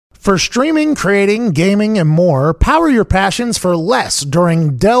For streaming, creating, gaming, and more, power your passions for less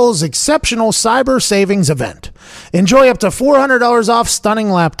during Dell's exceptional Cyber Savings event. Enjoy up to $400 off stunning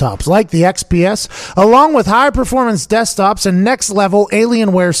laptops like the XPS, along with high-performance desktops and next-level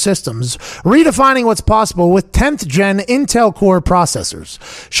Alienware systems, redefining what's possible with 10th-gen Intel Core processors.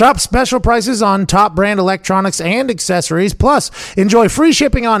 Shop special prices on top-brand electronics and accessories, plus enjoy free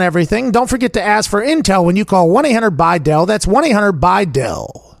shipping on everything. Don't forget to ask for Intel when you call 1-800-BUY-DELL. That's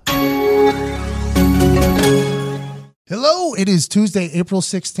 1-800-BUY-DELL. Hello, it is Tuesday, April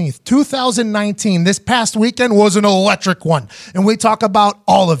 16th, 2019. This past weekend was an electric one, and we talk about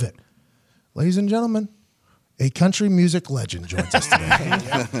all of it. Ladies and gentlemen, a country music legend joins us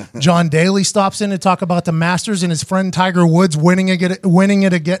today. John Daly stops in to talk about the Masters and his friend Tiger Woods winning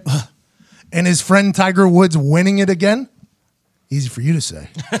it again. And his friend Tiger Woods winning it again. Easy for you to say.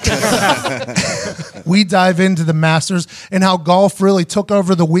 We dive into the Masters and how golf really took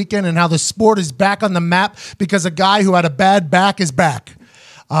over the weekend and how the sport is back on the map because a guy who had a bad back is back.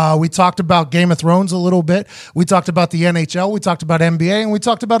 We talked about Game of Thrones a little bit. We talked about the NHL. We talked about NBA, and we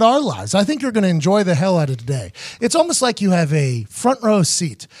talked about our lives. I think you're going to enjoy the hell out of today. It's almost like you have a front row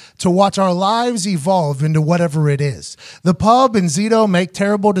seat to watch our lives evolve into whatever it is. The pub and Zito make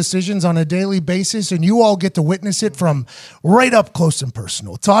terrible decisions on a daily basis, and you all get to witness it from right up close and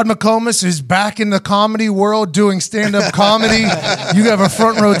personal. Todd McComas is back in the comedy world doing stand-up comedy. You have a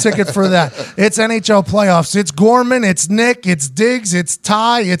front row ticket for that. It's NHL playoffs. It's Gorman. It's Nick. It's Diggs. It's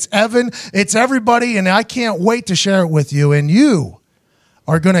Ty. It's Evan, it's everybody, and I can't wait to share it with you. And you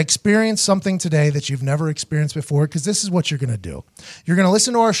are going to experience something today that you've never experienced before, because this is what you're going to do. You're going to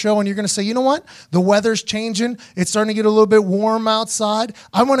listen to our show, and you're going to say, you know what? The weather's changing. It's starting to get a little bit warm outside.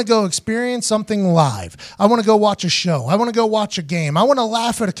 I want to go experience something live. I want to go watch a show. I want to go watch a game. I want to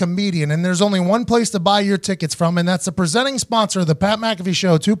laugh at a comedian, and there's only one place to buy your tickets from, and that's the presenting sponsor of the Pat McAfee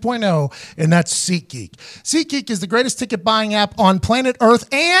Show 2.0, and that's SeatGeek. SeatGeek is the greatest ticket buying app on planet Earth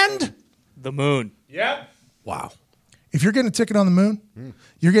and the moon. Yep. Wow. If you're getting a ticket on the moon,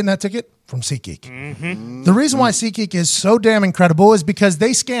 you're getting that ticket from SeatGeek. Mm-hmm. The reason why SeatGeek is so damn incredible is because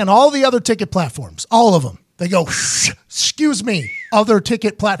they scan all the other ticket platforms, all of them. They go, excuse me, other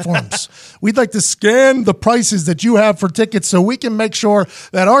ticket platforms. We'd like to scan the prices that you have for tickets so we can make sure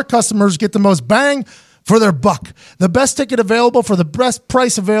that our customers get the most bang for their buck. The best ticket available for the best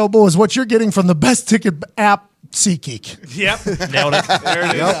price available is what you're getting from the best ticket app, SeatGeek. Yep. Nailed it. There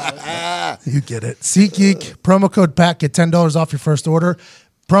it is. Yep. You get it. SeatGeek, promo code PAT, get $10 off your first order.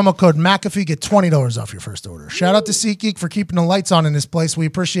 Promo code McAfee, get $20 off your first order. Shout out to SeatGeek for keeping the lights on in this place. We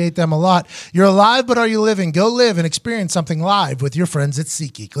appreciate them a lot. You're alive, but are you living? Go live and experience something live with your friends at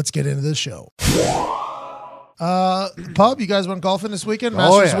SeatGeek. Let's get into the show. Pub, you guys went golfing this weekend?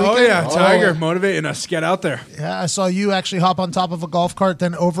 Masters weekend? Oh, yeah. Tiger motivating us. Get out there. Yeah, I saw you actually hop on top of a golf cart,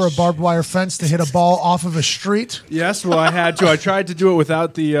 then over a barbed wire fence to hit a ball off of a street. Yes, well, I had to. I tried to do it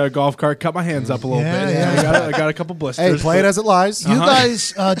without the golf cart. Cut my hands up a little bit. Yeah. I got a couple blisters. Hey, play it as it lies. You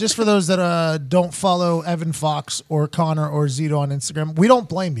guys, just for those that don't follow Evan Fox or Connor or Zito on Instagram, we don't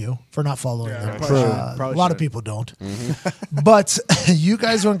blame you for not following them. A lot of people don't. Mm-hmm. But you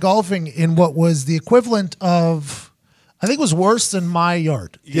guys went golfing in what was the equivalent of, I think it was worse than my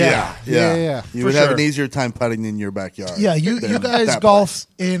yard. Yeah. You would have an easier time putting in your backyard. Yeah, you guys golf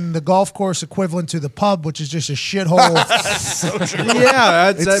in the golf course equivalent to the pub, which is just a shithole. So true.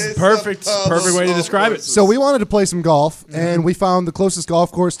 Yeah, that's perfect way to describe it. So we wanted to play some golf, and we found the closest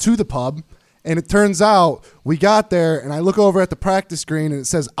golf course to the pub. And it turns out we got there, and I look over at the practice green, and it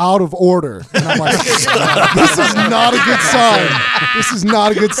says out of order. And I'm like, this is not a good sign. This is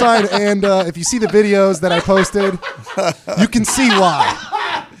not a good sign. And if you see the videos that I posted, you can see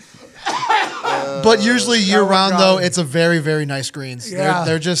why. But usually year-round, though, it's a very, very nice greens. Yeah.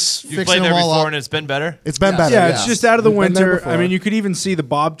 They're just You fixing played there them all before up. and it's been better? It's been better. Yeah, it's just out of the We've been there winter. before. I mean, you could even see the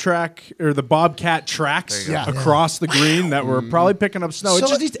the Bobcat tracks across the green that were probably picking up snow. So It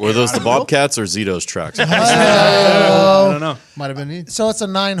just needs to Were those the Bobcats or Zito's tracks? I don't know. Might have been neat. So it's a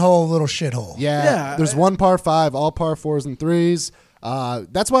 9-hole little shithole. Yeah. There's one par 5, all par 4s and 3s.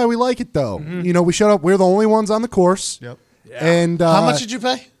 That's why we like it, though. Mm-hmm. You know, we showed up. We're the only ones on the course. Yep. And How much did you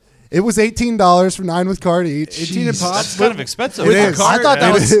pay? It was $18 for 9 with cart each. 18 a pop. That's kind of expensive. It is. I thought that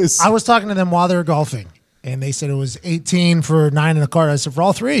It was. is. I was talking to them while they were golfing, and they said it was 18 for 9 in the cart. I said for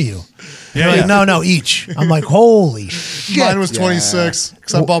all three of you. Yeah, Like, no, each. I'm like, holy shit. Mine was 26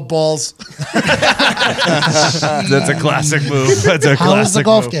 because I bought balls. That's a classic move. That's a How was the classic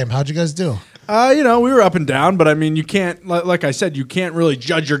golf move. game? How'd you guys do? We were up and down, but I mean, you can't, like I said, you can't really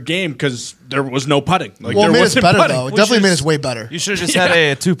judge your game because there was no putting. Like, Well, it there made us wasn't better, putting. though. It definitely made us way better. You should have just had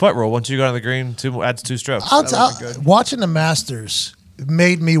a 2-putt rule. Once you got on the green, adds 2 strokes. Watching the Masters,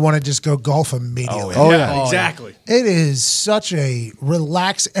 made me want to just go golf immediately. Oh, yeah. Exactly. It is such a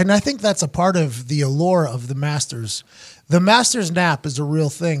relax, and I think that's a part of the allure of the Masters. The Masters nap is a real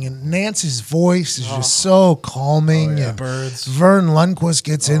thing, and Nance's voice is just so calming. And Birds. Vern Lundquist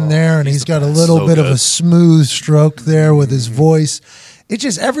gets in there, and he's got a little So bit of good. a smooth stroke there with his voice. It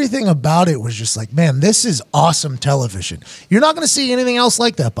just, everything about it was just like, man, this is awesome television. You're not going to see anything else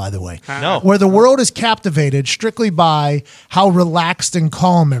like that, by the way. No. Where the world is captivated strictly by how relaxed and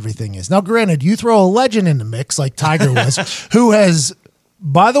calm everything is. Now, granted, you throw a legend in the mix like Tiger was, who has,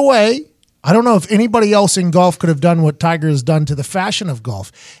 by the way, I don't know if anybody else in golf could have done what Tiger has done to the fashion of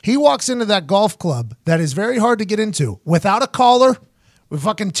golf. He walks into that golf club that is very hard to get into without a collar, with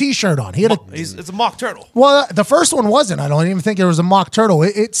fucking T-shirt on. He had a It's a mock turtle. well, the first one wasn't. I don't even think it was a mock turtle.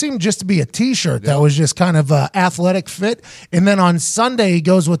 It seemed just to be a T-shirt that was just kind of athletic fit. And then on Sunday, he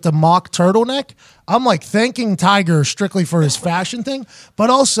goes with the mock turtleneck. I'm like thanking Tiger strictly for his fashion thing, but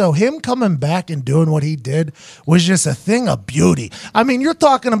also him coming back and doing what he did was just a thing of beauty. I mean, you're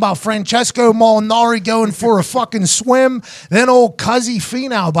talking about Francesco Molinari going for a fucking swim, then old Cuzzy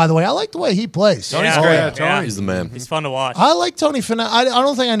Finau, by the way. I like the way he plays. Tony's Oh, great. yeah, Tony. He's the man. He's fun to watch. I like Tony Finau. I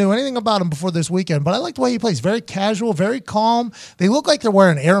don't think I knew anything about him before this weekend, but I like the way he plays. Very casual, very calm. They look like they're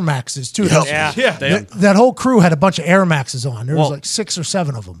wearing Air Maxes, too. yeah. That whole crew had a bunch of Air Maxes on. There was Well- like 6 or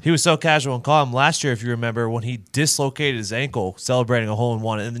 7 of them. He was so casual and calm last year, if you remember, when he dislocated his ankle celebrating a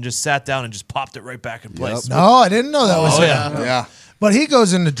hole-in-one and then just sat down and just popped it right back in place. No, I didn't know that was him. Yeah. But he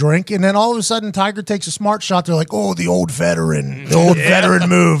goes in to drink, and then all of a sudden, Tiger takes a smart shot. They're like, oh, the old veteran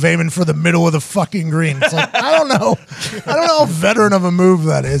move, aiming for the middle of the fucking green. It's like, I don't know how veteran of a move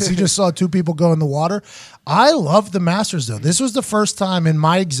that is. He just saw 2 people go in the water. I love the Masters, though. This was the first time in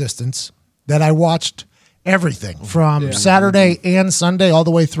my existence that I watched everything from Saturday and Sunday all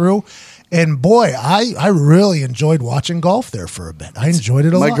the way through. And boy, I really enjoyed watching golf there for a bit. I enjoyed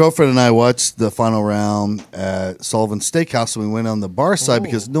it a My lot. girlfriend and I watched the final round at Sullivan's Steakhouse, and we went on the bar side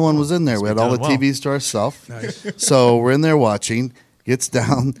because no one was in there. We had all the doing well. TVs to ourselves. So we're in there watching. Gets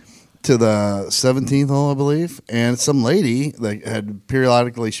down to the 17th hole, I believe, and some lady that had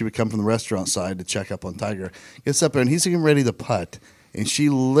periodically, she would come from the restaurant side to check up on Tiger. Gets up there, and he's getting ready to putt. And she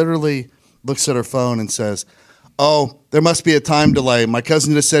literally looks at her phone and says, oh, there must be a time delay. My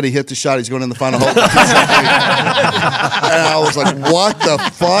cousin just said he hit the shot. He's going in the final hole. And I was like, what the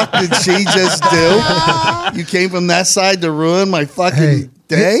fuck did she just do? You came from that side to ruin my fucking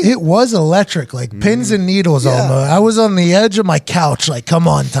day? It was electric, like pins and needles almost. I was on the edge of my couch, like, come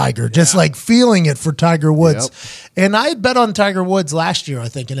on, Tiger. Just like feeling it for Tiger Woods. And I bet on Tiger Woods last year, I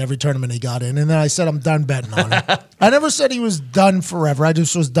think, in every tournament he got in. And then I said, I'm done betting on him. I never said he was done forever. I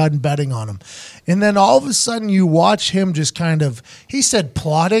just was done betting on him. And then all of a sudden you watch him just kind of, he said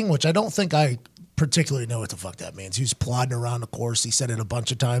plodding, which I don't think I particularly know what the fuck that means. He was plodding around the course. He said it a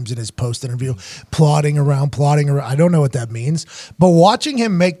bunch of times in his post interview, plodding around. I don't know what that means. But watching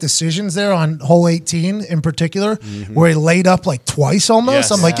him make decisions there on hole 18 in particular, where he laid up like twice almost,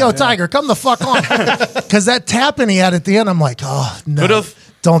 Yes. I'm like, yo, Tiger, come the fuck on. Because that tapping he had at the end, I'm like, oh, no. Could've.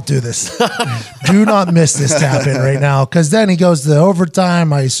 Don't do this. Do not miss this tap in right now. Because then he goes to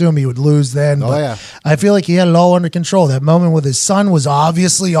overtime. I assume he would lose then. But yeah. I feel like he had it all under control. That moment with his son was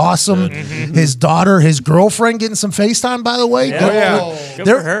obviously awesome. His daughter, his girlfriend getting some FaceTime, by the way. Good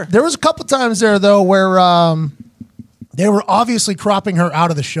for her. There was a couple times there, though, where they were obviously cropping her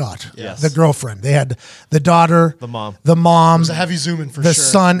out of the shot. Yes. The girlfriend. They had the daughter, The mom. it was a heavy zoom in for the sure.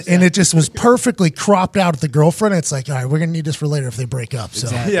 son, and it just was perfectly cropped out at the girlfriend. It's like, all right, we're gonna need this for later if they break up. So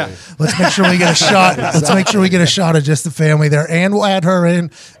Yeah. let's make sure we get a shot. Let's make sure we get a shot of just the family there, and we'll add her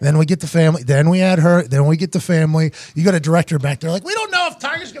in. Then we get the family. Then we add her. Then we get the family. You got a director back there, like, we don't know if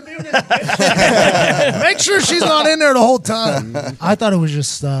Tiger's gonna be in this. Make sure she's not in there the whole time. I thought it was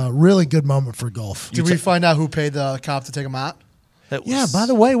just a really good moment for golf. Did we find out who paid the cop to take him out? It Yeah. was- By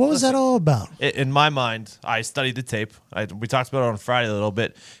the way, what was that all about? in my mind, I studied the tape. We talked about it on Friday a little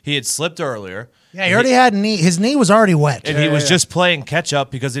bit. He had slipped earlier. Yeah, he already had knee. His knee was already wet. And he was just playing catch up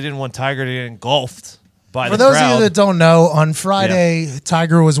because he didn't want Tiger to get engulfed by For the those crowd. of you that don't know, on Friday,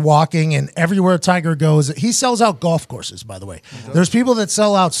 Tiger was walking, and everywhere Tiger goes, he sells out golf courses, by the way. There's people that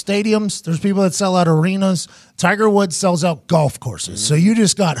sell out stadiums. There's people that sell out arenas. Tiger Woods sells out golf courses. So you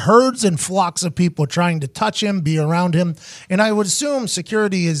just got herds and flocks of people trying to touch him, be around him. And I would assume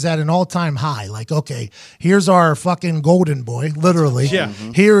security is at an all-time high. Like, okay, here's our fucking golden boy, literally. Yeah.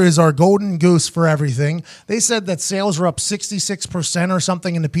 Here is our golden goose for everything. They said that sales were up 66% or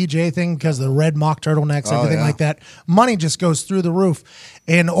something in the PGA thing because of the red mock turtlenecks, everything like that. Money just goes through the roof.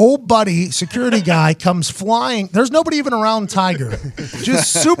 And old buddy, security guy, comes flying. There's nobody even around Tiger.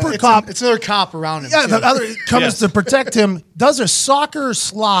 Just super cop. It's another cop around him. Yeah, too. the other comes to protect him, does a soccer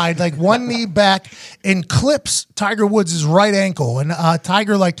slide, like one knee back, and clips Tiger Woods' right ankle. And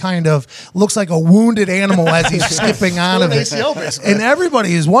Tiger, like, kind of looks like a wounded animal as he's skipping out of it. And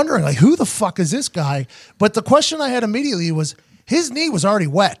everybody is wondering, like, who the fuck is this guy? But the question I had immediately was, his knee was already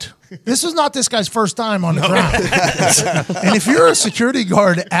wet. This was not this guy's first time on the ground. And if you're a security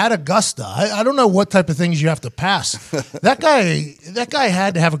guard at Augusta, I don't know what type of things you have to pass. That guy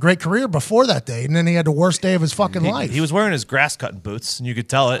had to have a great career before that day, and then he had the worst day of his fucking life. He was wearing his grass cutting boots, and you could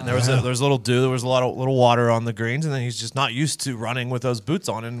tell it. And there was a little dew, there was a lot of little water on the greens, and then he's just not used to running with those boots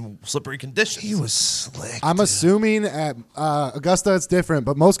on in slippery conditions. He was slick. I'm assuming at Augusta it's different,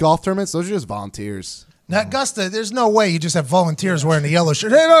 but most golf tournaments, those are just volunteers. Now, Augusta, there's no way you just have volunteers wearing the yellow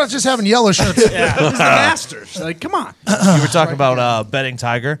shirt. They're not just having yellow shirts. It's the Masters. Like, come on. You were talking about betting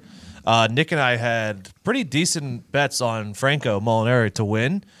Tiger. Nick and I had pretty decent bets on Franco Molinari to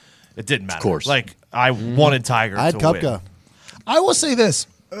win. It didn't matter. Of course. Like, I wanted Tiger I had to win. Kupka. I will say this.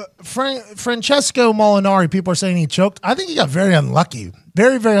 Francesco Molinari, people are saying he choked. I think he got very unlucky.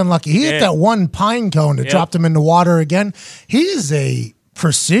 Very, very unlucky. He hit that one pine cone that dropped him in the water again. He is a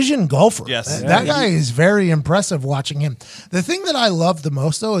precision golfer. Yes. That guy is very impressive watching him. The thing that I love the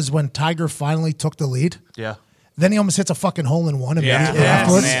most, though, is when Tiger finally took the lead. Yeah. Then he almost hits a fucking hole-in-one immediately Yeah.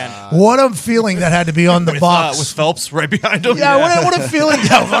 afterwards. Man. What a feeling that had to be on the box. With Phelps right behind him. Yeah, what a feeling.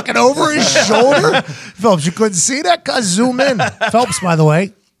 Yeah, fucking over his shoulder. Phelps, you couldn't see that? Guys, zoom in. Phelps, by the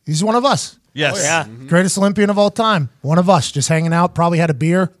way, he's one of us. Yes. Yeah. Greatest Olympian of all time. One of us, just hanging out, probably had a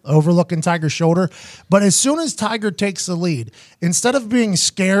beer, overlooking Tiger's shoulder. But as soon as Tiger takes the lead, instead of being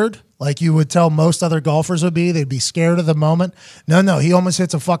scared, like you would tell most other golfers would be, they'd be scared of the moment. No, he almost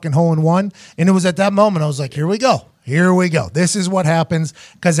hits a fucking hole-in-one. And it was at that moment I was like, here we go. Here we go. This is what happens,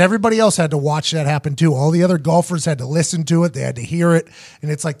 because everybody else had to watch that happen too. All the other golfers had to listen to it. They had to hear it. And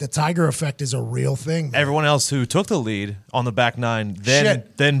it's like the Tiger effect is a real thing. Man. Everyone else who took the lead on the back nine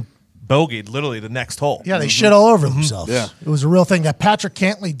then bogeyed literally the next hole. Yeah, they shit all over themselves. Yeah. It was a real thing. That Patrick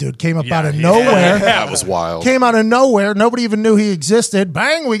Cantley dude came up out of nowhere. That was wild. Came out of nowhere. Nobody even knew he existed.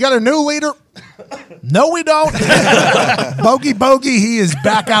 Bang, we got a new leader. No, we don't. Bogey, he is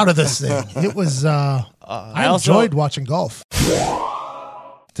back out of this thing. It was, I enjoyed watching golf.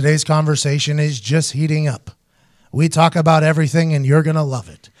 Today's conversation is just heating up. We talk about everything, and you're going to love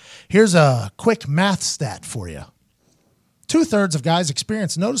it. Here's a quick math stat for you. 2/3 of guys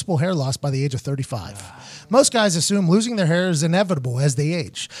experience noticeable hair loss by the age of 35. Most guys assume losing their hair is inevitable as they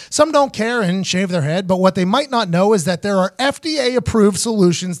age. Some don't care and shave their head, but what they might not know is that there are FDA-approved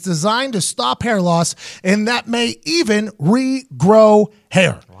solutions designed to stop hair loss and that may even regrow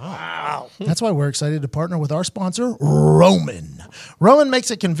hair. Wow. That's why we're excited to partner with our sponsor, Roman. Roman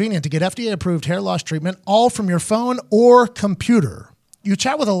makes it convenient to get FDA-approved hair loss treatment all from your phone or computer. You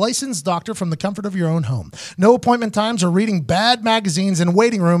chat with a licensed doctor from the comfort of your own home. No appointment times or reading bad magazines in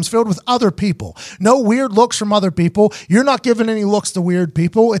waiting rooms filled with other people. No weird looks from other people. You're not giving any looks to weird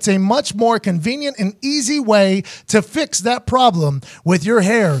people. It's a much more convenient and easy way to fix that problem with your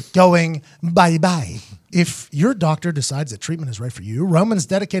hair going bye-bye. If your doctor decides that treatment is right for you, Roman's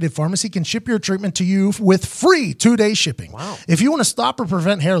dedicated pharmacy can ship your treatment to you with free 2-day shipping. Wow. If you want to stop or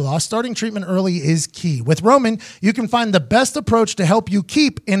prevent hair loss, starting treatment early is key. With Roman, you can find the best approach to help you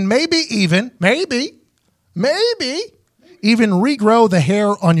keep and maybe even regrow the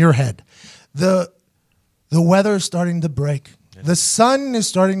hair on your head. The weather is starting to break. The sun is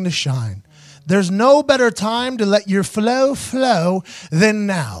starting to shine. There's no better time to let your flow than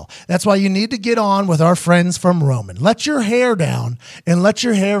now. That's why you need to get on with our friends from Roman. Let your hair down and let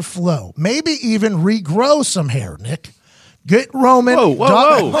your hair flow. Maybe even regrow some hair, Nick. Get Roman.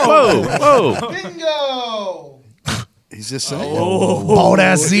 Whoa. Bingo! He's just saying. Bald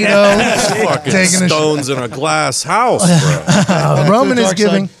ass Zito. Fucking Taking a stones in a glass house, bro. Roman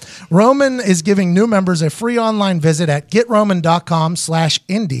is giving new members a free online visit at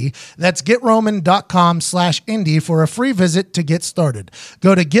getroman.com/indie. That's getroman.com/indie for a free visit to get started.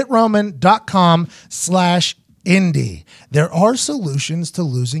 Go to getroman.com/indie. There are solutions to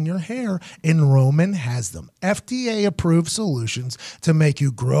losing your hair, and Roman has them. FDA-approved solutions to make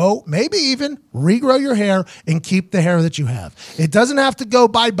you grow, maybe even regrow your hair and keep the hair that you have. It doesn't have to go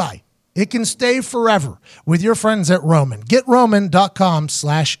bye-bye. It can stay forever with your friends at Roman.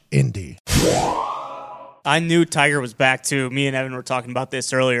 GetRoman.com/indie. I knew Tiger was back too. Me and Evan were talking about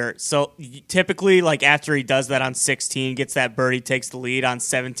this earlier. So typically, like after he does that on 16, gets that birdie, takes the lead on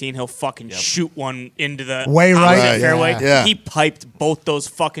 17, he'll fucking shoot one into the way right fairway. Yeah. He piped both those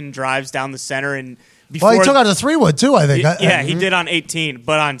fucking drives down the center, and Well, he took out a 3-wood too, I think. He did on 18,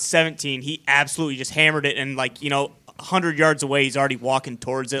 but on 17, he absolutely just hammered it and 100 yards away, he's already walking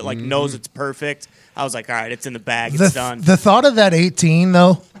towards it, like knows it's perfect. I was like, all right, it's in the bag. It's done. The thought of that 18,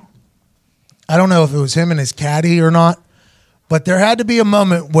 though, I don't know if it was him and his caddy or not, but there had to be a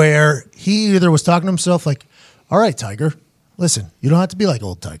moment where he either was talking to himself like, all right, Tiger, listen, you don't have to be like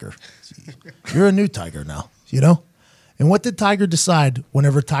old Tiger. You're a new Tiger now, you know? And what did Tiger decide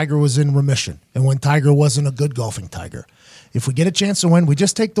whenever Tiger was in remission and when Tiger wasn't a good golfing Tiger? If we get a chance to win, we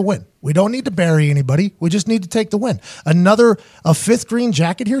just take the win. We don't need to bury anybody. We just need to take the win. A fifth green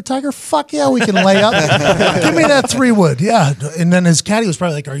jacket here, Tiger? Fuck yeah, we can lay up. Give me that 3-wood. Yeah. And then his caddy was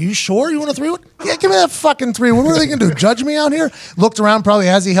probably like, are you sure you want a 3-wood? Yeah, give me that fucking 3-wood. What are they going to do? Judge me out here? Looked around probably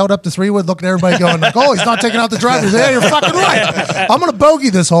as he held up the 3-wood, looking at everybody going, oh, he's not taking out the drivers. Yeah, you're fucking right. I'm going to bogey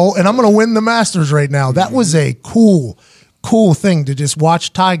this hole, and I'm going to win the Masters right now. That was a cool thing to just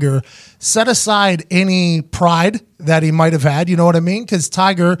watch Tiger set aside any pride that he might have had. You know what I mean? Because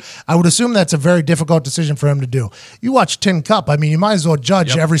Tiger, I would assume that's a very difficult decision for him to do. You watch Tin Cup. I mean, you might as well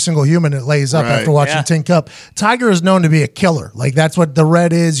judge every single human that lays up after watching Tin Cup. Tiger is known to be a killer. Like, that's what the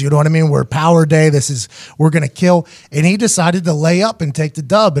red is. You know what I mean? We're Power Day. We're going to kill. And he decided to lay up and take the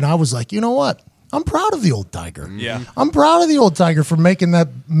dub. And I was like, you know what? I'm proud of the old Tiger. Yeah. I'm proud of the old Tiger for making that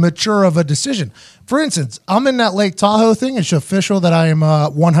mature of a decision. For instance, I'm in that Lake Tahoe thing. It's official that I am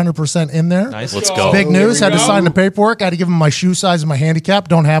 100% in in Nice. Let's go. Big news. Had to sign the paperwork. I had to give him my shoe size and my handicap.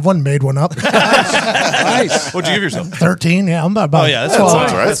 Don't have one. Made one up. Nice. What'd you give yourself? 13. Yeah, I'm about Oh, yeah, that's 12.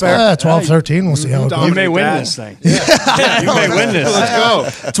 sounds right. That's fair. 12, 13. We'll see how it goes. You may win this thing. You may win this.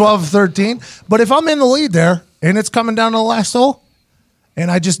 Let's go. 12, 13. But if I'm in the lead there and it's coming down to the last hole and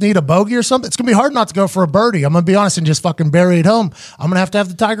I just need a bogey or something, it's going to be hard not to go for a birdie. I'm going to be honest and just fucking bury it home. I'm going to have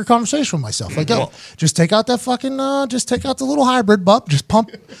the Tiger conversation with myself. Like, yo, just take out that fucking, just take out the little hybrid bup. Just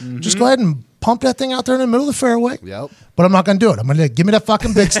pump, just go ahead and pump that thing out there in the middle of the fairway. Yep. But I'm not going to do it. I'm going to give me that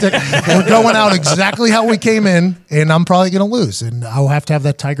fucking big stick. We're going out exactly how we came in, and I'm probably going to lose. And I'll have to have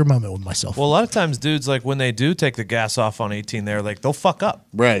that Tiger moment with myself. Well, a lot of times, dudes, like when they do take the gas off on 18, they're like, they'll fuck up.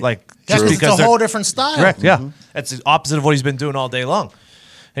 Right. Like, That's just it's because a whole different style. Correct, yeah. That's the opposite of what he's been doing all day long.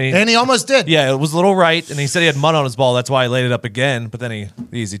 And he almost did. Yeah, it was a little right, and he said he had mud on his ball. That's why he laid it up again. But then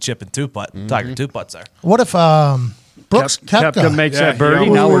the easy chip and two-putt. Tiger two-putts there. What if Brooks Koepka makes that birdie.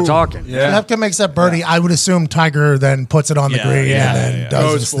 Now we're talking. Koepka makes that birdie. I would assume Tiger then puts it on the green and then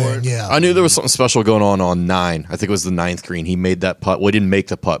does his thing. Yeah. I knew there was something special going on 9. I think it was the 9th green. He made that putt. Well, he didn't make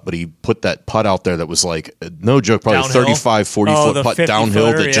the putt, but he put that putt out there that was like, no joke, probably Downhill? a 35, 40-foot the putt 50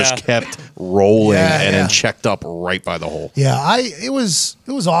 downhill footer, that just kept rolling and then checked up right by the hole. Yeah, it was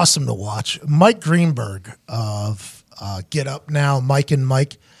awesome to watch. Mike Greenberg of Get Up Now, Mike and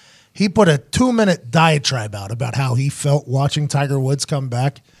Mike, he put a 2-minute diatribe out about how he felt watching Tiger Woods come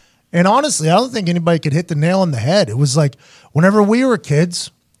back. And honestly, I don't think anybody could hit the nail on the head. It was like whenever we were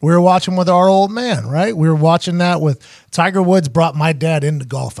kids, we were watching with our old man, right? We were watching that with Tiger Woods brought my dad into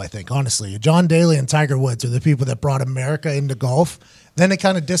golf, I think, honestly. John Daly and Tiger Woods are the people that brought America into golf. Then it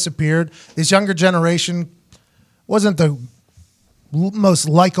kind of disappeared. This younger generation wasn't the most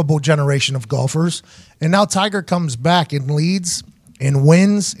likable generation of golfers. And now Tiger comes back and leads and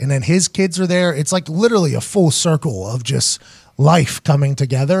wins, and then his kids are there. It's like literally a full circle of just life coming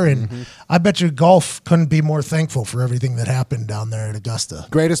together. And I bet you golf couldn't be more thankful for everything that happened down there at Augusta.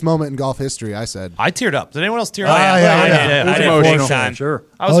 Greatest moment in golf history, I said. I teared up. Did anyone else tear up? yeah. It was I did emotional. big time. Sure.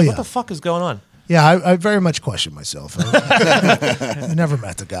 I was Oh, like, yeah. what the fuck is going on? Yeah, I very much question myself. I never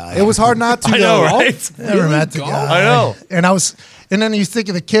met the guy. It was hard not to. I know, though. right? Never met the guy. I know. And then you think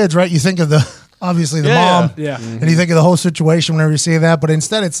of the kids, right? You think of obviously the mom. Yeah. And you think of the whole situation whenever you see that. But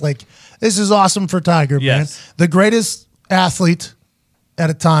instead it's like, this is awesome for Tiger, Yes. man. The greatest athlete at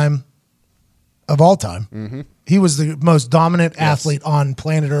a time of all time. He was the most dominant athlete on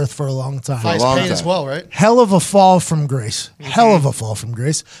planet Earth for a long time. Highest long paid time. as well, right? Hell of a fall from grace. Hell of a fall from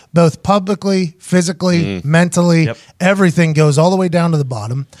grace. Both publicly, physically, mentally, everything goes all the way down to the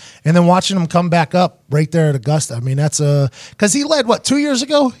bottom. And then watching him come back up right there at Augusta. I mean, that's because he led, 2 years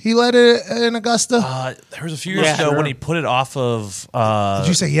ago? He led it in Augusta? There was a few years ago when he put it off of. Did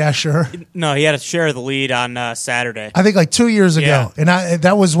you say, yeah, sure? No, he had to share the lead on Saturday. I think 2 years ago. Yeah. And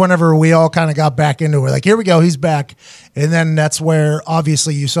that was whenever we all kind of got back into it. Like, here we go, he's back. And then that's where,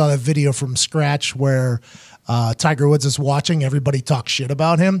 obviously, you saw that video from scratch where Tiger Woods is watching everybody talk shit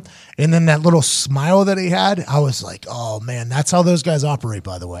about him. And then that little smile that he had, I was like, oh, man, that's how those guys operate,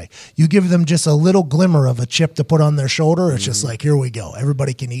 by the way. You give them just a little glimmer of a chip to put on their shoulder. It's just like, here we go.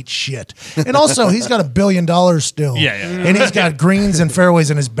 Everybody can eat shit. And also, he's got $1 billion still. Yeah. And he's got greens and fairways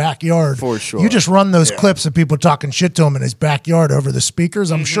in his backyard. For sure. You just run those clips of people talking shit to him in his backyard over the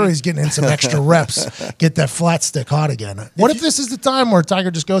speakers. I'm sure he's getting in some extra reps. Get that flat stick hot again. What if this is the time where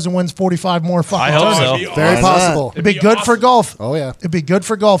Tiger just goes and wins 45 more fucking I hope tournaments? so. Very possible. It'd be good for golf. Oh, yeah. It'd be good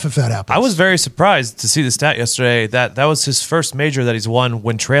for golf if that happens. I was very surprised to see the stat yesterday that was his first major that he's won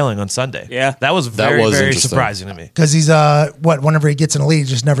when trailing on Sunday. Yeah. That was very, was very interesting. surprising to me. because he's whenever he gets in a lead, he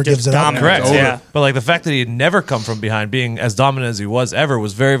just never gives it up. dominant. Correct. Yeah. But like the fact that he had never come from behind, being as dominant as he was ever,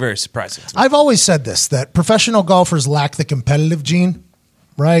 was very, very surprising to me. I've always said this, that professional golfers lack the competitive gene,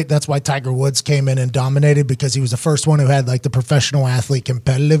 right? That's why Tiger Woods came in and dominated, because he was the first one who had like the professional athlete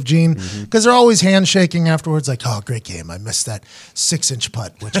competitive gene. Because they're always handshaking afterwards, like, oh, great game. I missed that 6-inch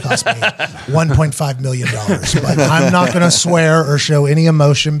putt, which cost me $1.5 million. But I'm not going to swear or show any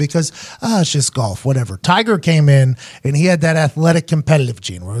emotion because it's just golf, whatever. Tiger came in and he had that athletic competitive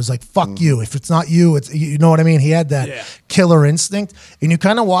gene where it was like, fuck you. If it's not you, it's, you know what I mean? He had that killer instinct. And you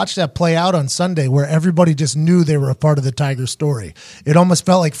kind of watched that play out on Sunday where everybody just knew they were a part of the Tiger story. It almost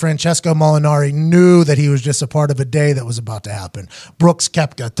felt like Francesco Molinari knew that he was just a part of a day that was about to happen. Brooks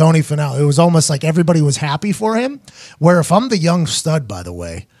Koepka, Tony Finau. It was almost like everybody was happy for him. Where if I'm the young stud, by the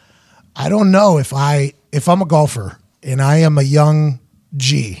way, I don't know if I'm a golfer and I am a young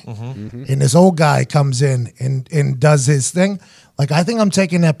G and this old guy comes in and does his thing. Like, I think I'm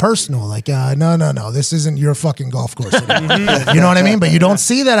taking that personal. Like, no, this isn't your fucking golf course anymore. You know what I mean? But you don't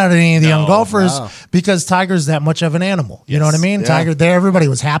see that out of any of the young golfers because Tiger's that much of an animal. You know what I mean? Yeah. Tiger, there, everybody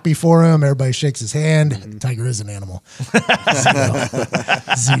was happy for him. Everybody shakes his hand. Tiger is an animal.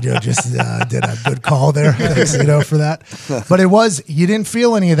 Zito just did a good call there. Thanks, Zito, for that. But you didn't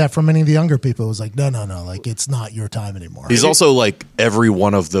feel any of that from any of the younger people. It was like, no, like, it's not your time anymore. He's also like every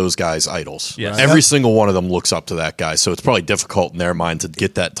one of those guys' idols. Yes. Every single one of them looks up to that guy. So it's probably difficult in their mind to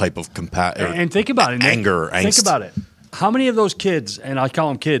get that type of And think about it, Nick. anger, Think angst. about it. How many of those kids, and I call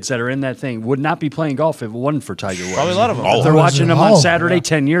them kids, that are in that thing would not be playing golf if it wasn't for Tiger Woods? Probably a lot of them. All of They're them. watching them Oh, on Saturday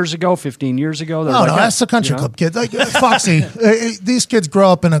 10 years ago, 15 years ago. They're No, like, that's the country you know? club kids. Like Foxy, these kids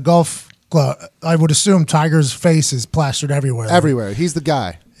grow up in a golf club. I would assume Tiger's face is plastered everywhere. Everywhere. He's the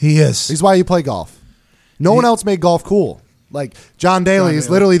guy. He is. He's why you play golf. No one else made golf cool. Like, John Daly is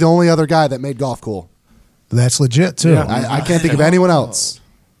literally the only other guy that made golf cool. That's legit too. I can't think of anyone else.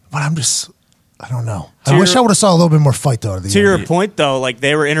 But I don't know. I wish I would have saw a little bit more fight though. To your point, though, like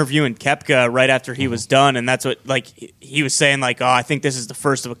they were interviewing Koepka right after he was done, and that's what like he was saying, like, oh, I think this is the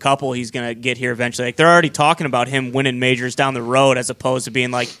first of a couple he's gonna get here eventually. Like they're already talking about him winning majors down the road, as opposed to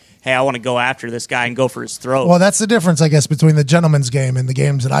being like, hey, I want to go after this guy and go for his throat. Well, that's the difference, I guess, between the gentleman's game and the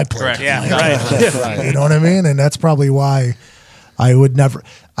games that I play. Correct. Yeah, right. You know what I mean? And that's probably why I would never.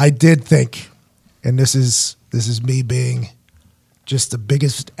 I did think, and this is me being just the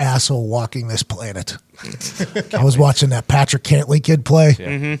biggest asshole walking this planet. I was watching that Patrick Cantley kid play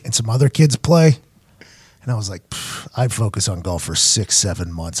and some other kids play. And I was like, I'd focus on golf for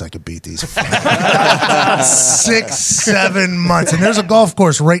 6-7 months. I could beat these. 6-7 months. And there's a golf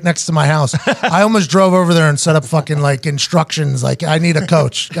course right next to my house. I almost drove over there and set up fucking like instructions. Like, I need a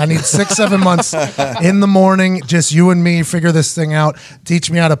coach. I need 6-7 months in the morning. Just you and me figure this thing out. Teach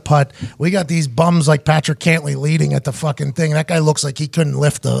me how to putt. We got these bums like Patrick Cantley leading at the fucking thing. That guy looks like he couldn't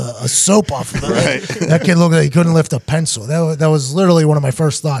lift a soap off of it. That kid looked like he couldn't lift a pencil. That was literally one of my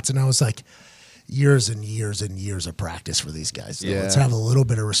first thoughts. And I was like, years and years and years of practice for these guys. So let's have a little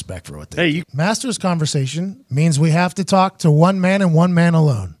bit of respect for what they do. Masters conversation means we have to talk to one man and one man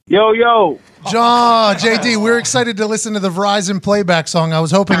alone. Yo. John, JD, we're excited to listen to the Verizon playback song. I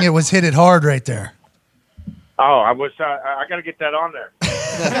was hoping it was Hit It Hard right there. Oh, I wish I got to get that on there.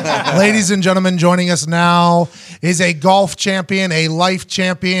 Ladies and gentlemen, joining us now is a golf champion, a life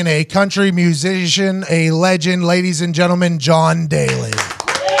champion, a country musician, a legend. Ladies and gentlemen, John Daly.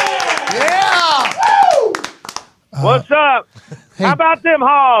 What's up? Hey. How about them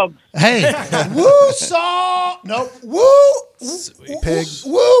hogs? Hey, woo saw, no, woo Pig.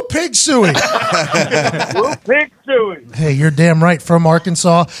 woo pig suey. Woo pig suey. Hey, you're damn right. From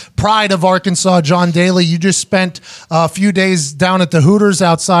Arkansas, pride of Arkansas, John Daly. You just spent a few days down at the Hooters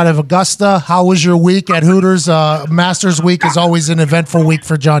outside of Augusta. How was your week at Hooters? Masters Week is always an eventful week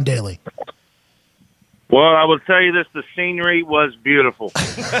for John Daly. Well, I will tell you this: the scenery was beautiful.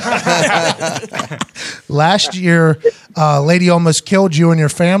 Last year, lady almost killed you and your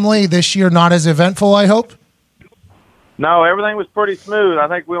family. This year, not as eventful, I hope. No, everything was pretty smooth. I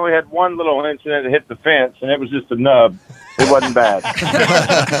think we only had one little incident that hit the fence, and it was just a nub. It wasn't bad.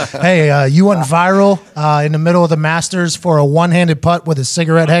 Hey, you went viral in the middle of the Masters for a one-handed putt with a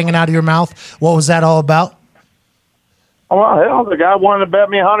cigarette hanging out of your mouth. What was that all about? Oh, well, hell, the guy wanted to bet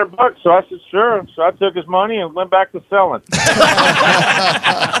me $100, so I said sure. So I took his money and went back to selling.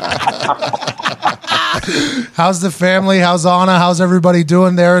 How's the family? How's Anna? How's everybody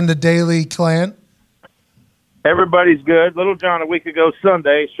doing there in the Daly clan? Everybody's good. Little John a week ago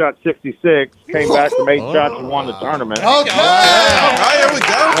Sunday shot 66, came back from 8 shots and won the tournament. Okay. All right, here we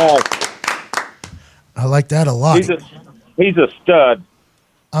go. I like that a lot. He's a stud.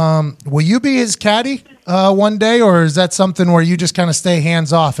 Will you be his caddy one day, or is that something where you just kind of stay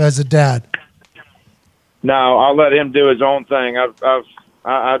hands off as a dad? No, I'll let him do his own thing.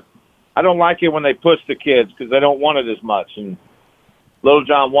 I don't like it when they push the kids because they don't want it as much. And Little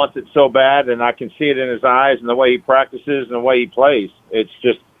John wants it so bad, and I can see it in his eyes and the way he practices and the way he plays. It's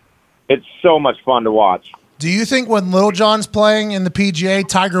so much fun to watch. Do you think when Little John's playing in the PGA,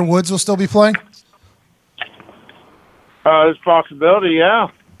 Tiger Woods will still be playing? There's a possibility, yeah.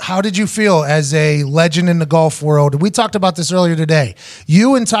 How did you feel as a legend in the golf world? We talked about this earlier today.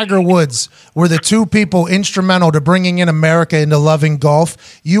 You and Tiger Woods were the two people instrumental to bringing in America into loving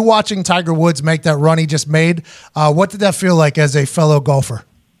golf. You watching Tiger Woods make that run he just made, what did that feel like as a fellow golfer?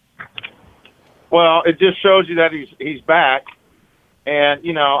 Well, it just shows you that he's back. And,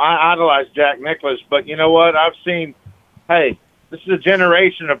 I idolize Jack Nicklaus, but you know what? I've seen, this is a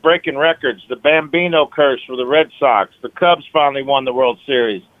generation of breaking records. The Bambino curse for the Red Sox. The Cubs finally won the World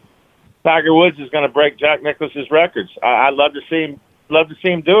Series. Tiger Woods is going to break Jack Nicklaus's records. I'd love to see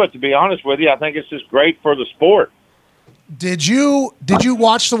him do it, to be honest with you. I think it's just great for the sport. Did you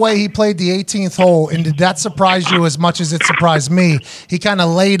watch the way he played the 18th hole, and did that surprise you as much as it surprised me? He kind of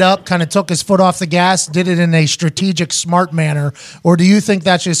laid up, kind of took his foot off the gas, did it in a strategic, smart manner, or do you think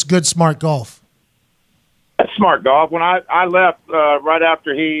that's just good, smart golf? That's smart golf. When I left right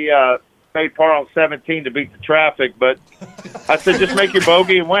after he made par on 17 to beat the traffic, but I said just make your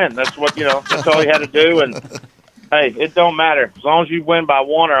bogey and win. That's what that's all he had to do. And hey, it don't matter as long as you win by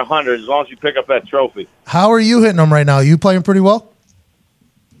 1 or 100. As long as you pick up that trophy. How are you hitting them right now? Are you playing pretty well?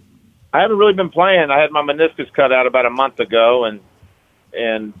 I haven't really been playing. I had my meniscus cut out about a month ago,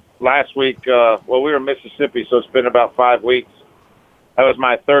 and last week, we were in Mississippi, so it's been about 5 weeks. That was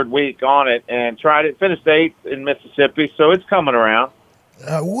my third week on it, and tried it. Finished 8th in Mississippi, so it's coming around.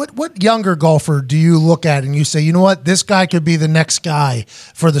 What younger golfer do you look at and you say, you know what, this guy could be the next guy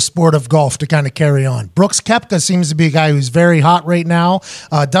for the sport of golf to kind of carry on? Brooks Koepka seems to be a guy who's very hot right now.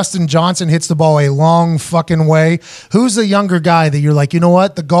 Dustin Johnson hits the ball a long fucking way. Who's the younger guy that you're like, you know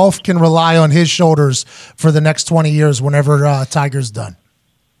what, the golf can rely on his shoulders for the next 20 years whenever Tiger's done?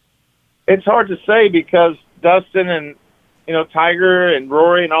 It's hard to say because Dustin and Tiger and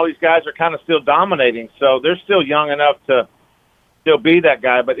Rory and all these guys are kind of still dominating, so they're still young enough to still be that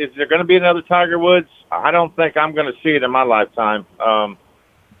guy. But is there going to be another Tiger Woods? I don't think I'm going to see it in my lifetime.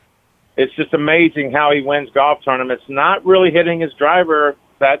 It's just amazing how he wins golf tournaments, not really hitting his driver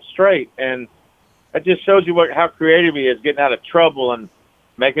that straight. And that just shows you how creative he is, getting out of trouble and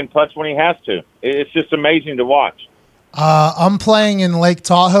making putts when he has to. It's just amazing to watch. I'm playing in Lake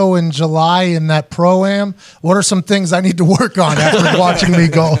Tahoe in July in that Pro-Am. What are some things I need to work on after watching me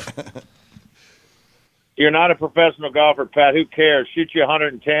golf? You're not a professional golfer, Pat. Who cares? Shoot you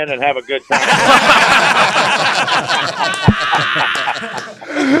 110 and have a good time.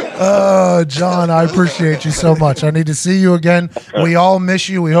 John, I appreciate you so much. I need to see you again. We all miss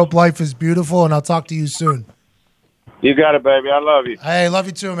you. We hope life is beautiful, and I'll talk to you soon. You got it, baby. I love you. Hey, love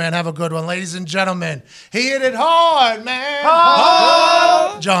you too, man. Have a good one. Ladies and gentlemen, he hit it hard, man.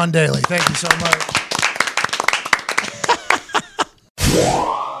 Hard. John Daly, thank you so much.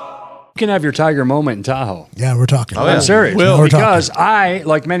 You can have your Tiger moment in Tahoe. Yeah, we're talking. Oh, I'm serious. We're because talking. I,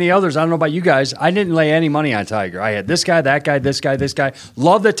 like many others, I don't know about you guys, I didn't lay any money on Tiger. I had this guy, that guy, this guy, this guy.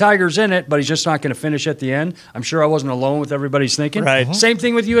 Love that Tiger's in it, but he's just not going to finish at the end. I'm sure I wasn't alone with everybody's thinking. Right. Same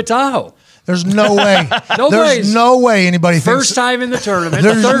thing with you at Tahoe. There's no way. There's no way anybody thinks. First time in the tournament,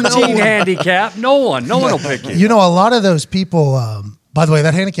 There's 13 no- handicap. No one will pick you. You know, a lot of those people. By the way,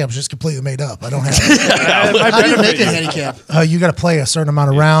 that handicap is just completely made up. I don't have it. How do you make a handicap? You got to play a certain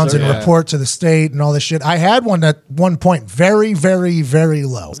amount of rounds and report to the state and all this shit. I had one at one point very, very, very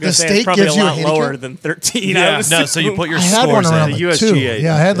low. The state probably gives a you a lot lower handicap? than 13. Yeah, I would no, so you put your I had one scores around in. like USGA. 2.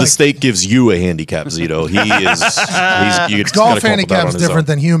 Yeah, I had The like state gives you a handicap, Zito. He is. You golf handicap is different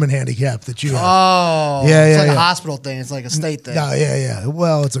than human handicap that you have. Oh, Yeah, it's yeah, like yeah. a hospital thing. It's like a state thing. Yeah.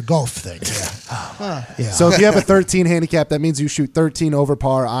 Well, it's a golf thing. Yeah. So if you have a 13 handicap, that means you shoot 13 over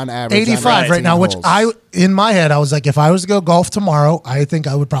par on average. 85 right now, which holes. in my head, I was like, if I was to go golf tomorrow, I think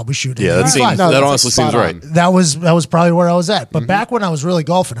I would probably shoot it. Yeah, that 85. seems. No, that that's honestly seems spot right. on. That was probably where I was at. But back when I was really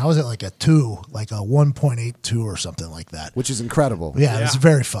golfing, I was at like a 2, like a 1.82 or something like that. which is incredible. Yeah, it was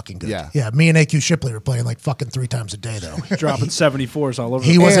very fucking good. Yeah. Me and AQ Shipley were playing like fucking 3 times a day though. Dropping 74s all over.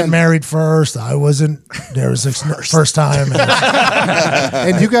 He the wasn't And- married first. I wasn't. There was this first time.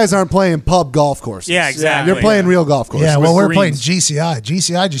 And you guys aren't playing pub golf courses. Yeah, exactly. You're playing real golf courses. Yeah, well, we're playing greens. GCI.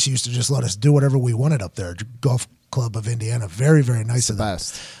 GCI just used to just let us do whatever we wanted up there. Golf Club of Indiana. Very, very nice of them.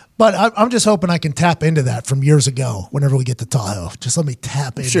 Best. But I'm just hoping I can tap into that from years ago whenever we get to Tahoe. Just let me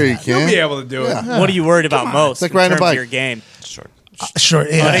tap into Sure you that. can. You'll be able to do it. Yeah. What are you worried about most It's like in riding a terms of bike. your game? Sure,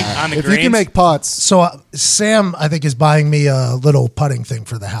 Putting yeah. on the If greens? you can make putts, So Sam, I think, is buying me a little putting thing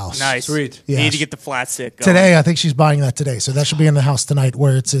for the house. Nice. Sweet. Yeah. Need to get the flat stick going. Today, I think she's buying that today, so that should be in the house tonight.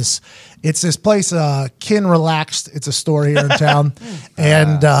 Where it's this place, Kin Relaxed. It's a store here in town,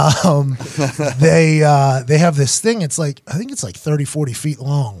 and they have this thing. It's like I think it's like 30, 40 feet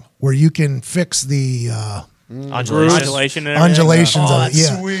long, where you can fix the Undulation and everything. undulations Oh, of it. that's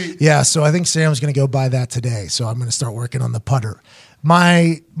Yeah, sweet. yeah. So I think Sam's going to go buy that today. So I'm going to start working on the putter.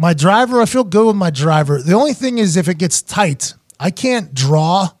 My driver, I feel good with my driver. The only thing is if it gets tight, I can't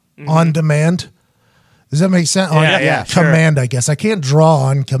draw on demand. Does that make sense? Yeah, sure. Command, I guess. I can't draw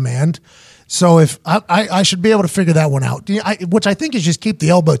on command. So if I should be able to figure that one out, which I think is just keep the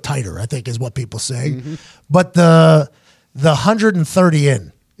elbow tighter, I think is what people say. But the 130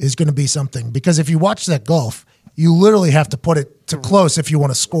 in is going to be something because if you watch that golf, you literally have to put it to close if you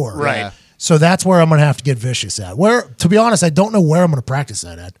want to score. Right. Yeah. So that's where I'm going to have to get vicious at. Where, to be honest, I don't know where I'm going to practice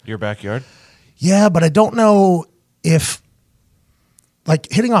that at. Your backyard? Yeah, but I don't know if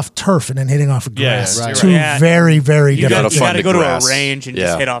like hitting off turf and then hitting off grass. right. Two Yeah. very, very You different got to find go the to a grass. range and Yeah.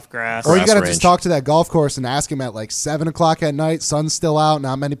 just hit off grass. or you Grass got to range. just talk to that golf course and ask him at like 7 o'clock at night. Sun's still out.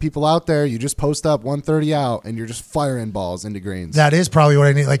 Not many people out there. You just post up 130 out, and you're just firing balls into greens. That is probably what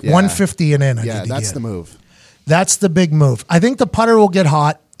I need. Like Yeah. 150 and in. I yeah, need to that's get. the move. That's the big move. I think the putter will get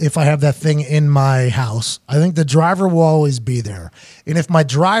hot if I have that thing in my house. I think the driver will always be there. And if my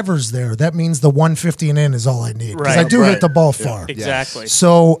driver's there, that means the 150 and in is all I need. Because I Right. do Right. hit the ball far. Exactly.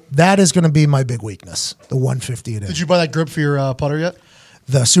 So that is going to be my big weakness, the 150 and in. Did you buy that grip for your putter yet?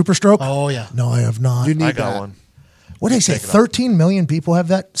 The Super Stroke? Oh, yeah. No, I have not. You need I got that. one. What did they say? 13 million people have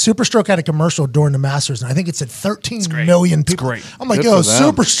that? Super Stroke had a commercial during the Masters, and I think it said 13 million people. great. I'm like, Good yo, for them.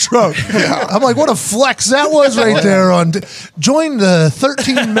 Super Stroke. I'm like, what a flex that was right there. Join the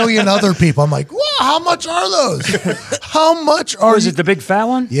 13 million other people. I'm like, wow, how much are those? How much are Or is you? it the big fat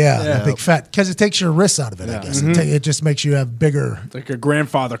one? Yeah, the big fat, because it takes your wrists out of it, I guess. It just makes you have bigger. Like a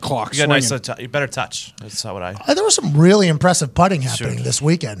grandfather clock You got nice. swinging. You better touch. That's how would I. There was some really impressive putting happening this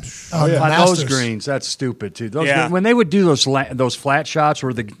weekend. On the On those Masters. greens, that's stupid too. Those, Yeah. When they would do those flat shots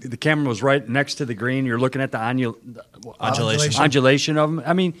where the camera was right next to the green, you're looking at the undulation of them.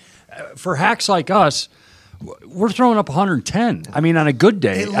 I mean, for hacks like us, we're throwing up 110. I mean, on a good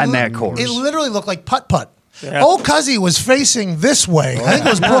day on that course. It literally looked like putt-putt. Old Cuzzy was facing this way. I think it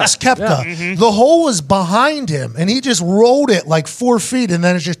was Brooks Koepka. The hole was behind him, and he just rolled it like 4 feet, and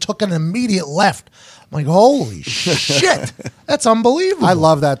then it just took an immediate left. I'm like, holy shit. That's unbelievable. I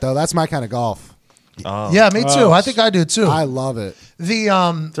love that though. That's my kind of golf. Yeah, me too. I think I do too. I love it.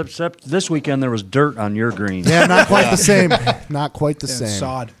 The Except this weekend there was dirt on your green. Yeah, not quite the same. Not quite the same.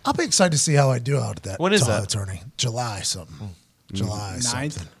 Sod. I'll be excited to see how I do out at that. When is Tahoe that? tourney? July something. July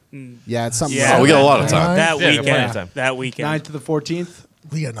Ninth? something. Yeah, it's something. Yeah. Oh, we got a lot of time. That Yeah, we got plenty of weekend. time. That weekend. 9th to the 14th.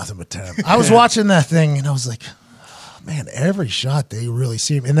 We got nothing but time. I was watching that thing and I was like, oh, man, every shot they really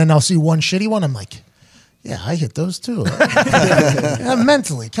seem. And then I'll see one shitty one. I'm like, yeah, I hit those too. Yeah,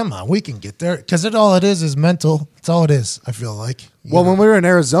 mentally, come on, we can get there. Because all it is mental. It's all it is, I feel like. Well, when we were in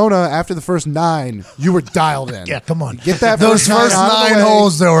Arizona, after the first 9, you were dialed in. Yeah, come on. Get that Those first out of the 9 way.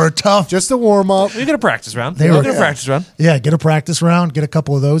 holes, they were tough. Just a warm up. You get a practice round. They You were- get a practice round. Yeah, get a practice round, get a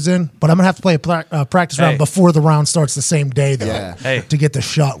couple of those in. But I'm going to have to play a practice round Hey. before the round starts the same day, though, Yeah. Hey. to get the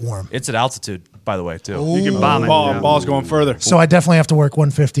shot warm. It's at altitude, by the way, too. You can bomb it, yeah. Ball's going further. So I definitely have to work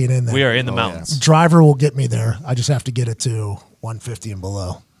 150 and in there. We are in the mountains. Driver will get me there. I just have to get it to 150 and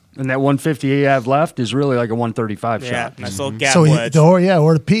below. And that 150 you have left is really like a 135 Yeah, shot. nice little gap So, wedge.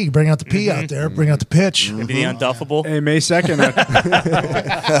 or the P, bring out the P out there, bring out the pitch. Maybe the unduffable. Hey, May 2nd.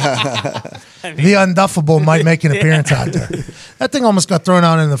 The unduffable might make an appearance out there. That thing almost got thrown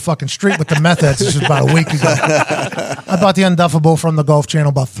out in the fucking street with the meth heads just about a week ago. I bought the unduffable from the Golf Channel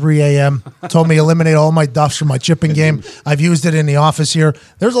about 3 a.m. Told me eliminate all my duffs from my chipping game. I've used it in the office here.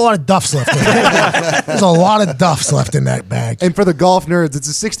 There's a lot of duffs left in there. There's a lot of duffs left in that bag. And for the golf nerds, it's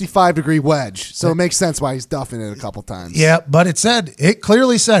a 65-degree wedge, so it makes sense why he's duffing it a couple times. Yeah, but it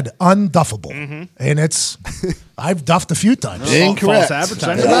clearly said unduffable. And it's, I've duffed a few times. Incorrect. False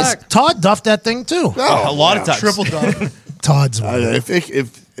advertising. Yes, Todd duffed that thing too. A lot of times. Triple duff. Todd's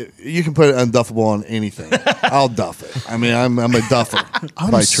If you can put it unduffable on anything, I'll duff it. I mean, I'm a duffer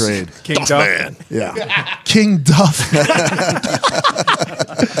by trade. King Duff. Yeah. King Duff.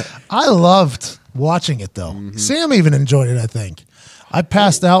 I loved watching it though. Sam even enjoyed it, I think. I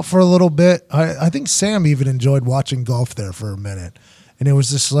passed out for a little bit. I think Sam even enjoyed watching golf there for a minute. And it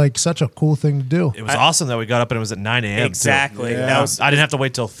was just like such a cool thing to do. It was awesome that we got up and it was at 9 a.m. Exactly. Too. That was, I didn't have to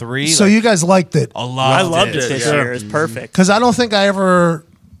wait till 3. So you guys liked it. a lot. I loved it this year. It was perfect. Because I don't think I ever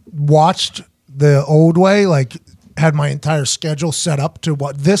watched the old way, like had my entire schedule set up to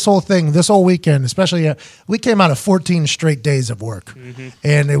what this whole weekend, especially we came out of 14 straight days of work.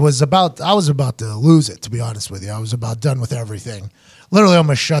 And I was about to lose it, to be honest with you. I was about done with everything. Literally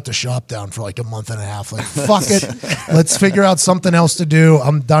almost shut the shop down for like a month and a half. Like, fuck it. Let's figure out something else to do.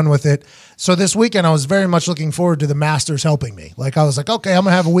 I'm done with it. So this weekend, I was very much looking forward to the Masters helping me. Like, I was like, okay, I'm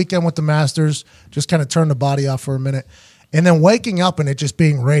going to have a weekend with the Masters, just kind of turn the body off for a minute. And then waking up and it just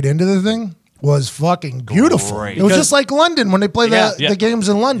being right into the thing was fucking beautiful. Great. It was just like London when they play the games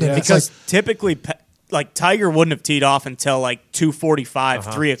in London. Yeah. It's Because like, typically, like Tiger wouldn't have teed off until like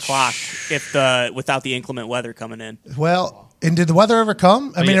 2:45, 3 o'clock without the inclement weather coming in. well, and did the weather ever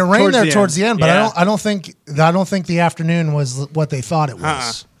come? I mean, it rained there towards the end, but I don't think the afternoon was what they thought it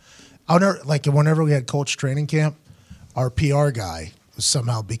was. Like whenever we had coach training camp, our PR guy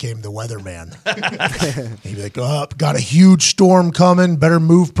somehow became the weatherman. He'd be like, "Oh, got a huge storm coming. Better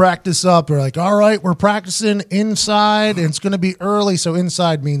move practice up." We're like, "All right, we're practicing inside, and it's going to be early." So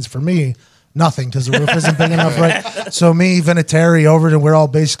inside means for me nothing because the roof isn't big enough, right? So me, Vinatieri, over, and we're all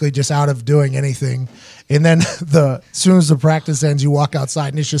basically just out of doing anything. And then as soon as the practice ends, you walk outside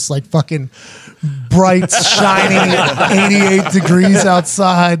and it's just like fucking bright, shiny 88 degrees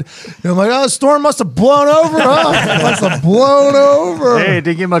outside. And I'm like, oh, the storm must have blown over. Must have blown over. Hey, it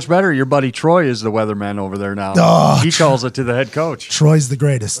didn't get much better. Your buddy Troy is the weatherman over there now. Oh, he calls it to the head coach. Troy's the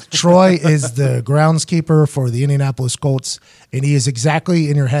greatest. Troy is the groundskeeper for the Indianapolis Colts, and he is exactly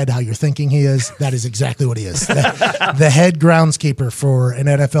in your head how you're thinking he is. That is exactly what he is. The head groundskeeper for an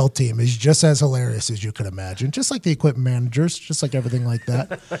NFL team is just as hilarious as you could imagine, just like the equipment managers, just like everything like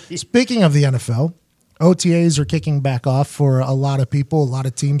that. Speaking of the NFL, OTAs are kicking back off for a lot of people. A lot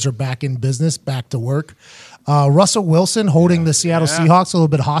of teams are back in business, back to work. Russell Wilson holding the Seattle Seahawks a little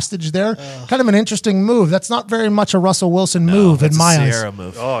bit hostage there. Kind of an interesting move. That's not very much a Russell Wilson move in my eyes. Sierra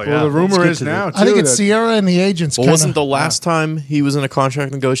move. Oh, yeah. Well, the rumor is now, too. I think it's Sierra and the agents. Well, wasn't the last time he was in a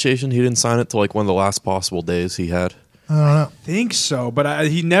contract negotiation, he didn't sign it till like one of the last possible days he had? I don't know. think so, but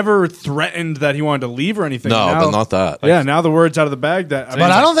he never threatened that he wanted to leave or anything. No, now, but not that. Yeah, now the word's out of the bag that.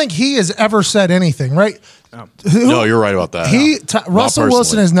 But I don't think he has ever said anything, right? No, you're right about that. Russell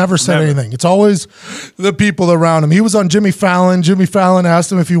Wilson has never said anything. It's always the people around him. He was on Jimmy Fallon. Jimmy Fallon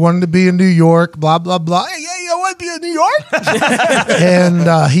asked him if he wanted to be in New York, blah, blah, blah. Hey, you want to be in New York?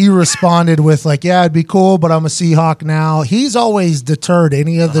 And he responded with like, yeah, it'd be cool, but I'm a Seahawk now. He's always deterred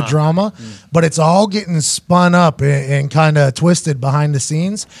any of the drama, but it's all getting spun up and kind of twisted behind the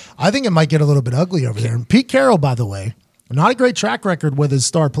scenes. I think it might get a little bit ugly over there. And Pete Carroll, by the way, not a great track record with his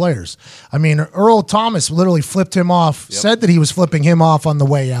star players. I mean, Earl Thomas literally flipped him off, said that he was flipping him off on the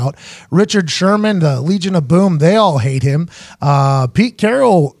way out. Richard Sherman, the Legion of Boom, they all hate him. Pete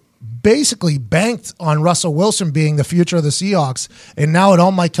Carroll basically banked on Russell Wilson being the future of the Seahawks, and now it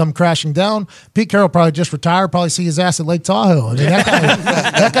all might come crashing down. Pete Carroll probably just retired, probably see his ass at Lake Tahoe. I mean,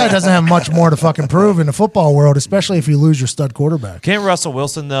 that guy doesn't have much more to fucking prove in the football world, especially if you lose your stud quarterback. Can't Russell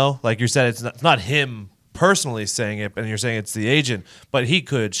Wilson, though, like you said, it's not him personally saying it, and you're saying it's the agent, but he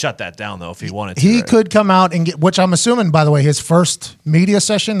could shut that down, though, if he wanted to. He could come out and get, which I'm assuming, by the way, his first media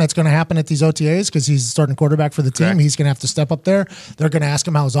session that's going to happen at these OTAs, because he's starting quarterback for the team. He's going to have to step up there. They're going to ask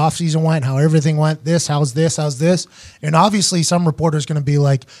him how his offseason went, how everything went, how's this. And obviously some reporter's going to be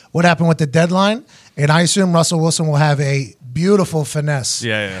like, what happened with the deadline? And I assume Russell Wilson will have a beautiful finesse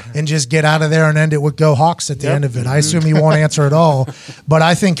and just get out of there and end it with Go Hawks at the end of it. I assume he won't answer at all, but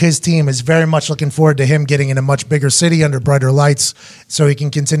I think his team is very much looking forward to him getting in a much bigger city under brighter lights so he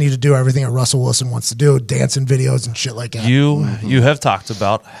can continue to do everything that Russell Wilson wants to do, dancing videos and shit like that. You have talked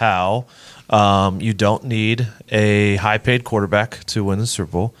about how you don't need a high-paid quarterback to win the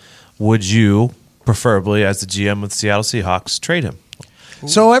Super Bowl. Would you, preferably as the GM of the Seattle Seahawks, trade him?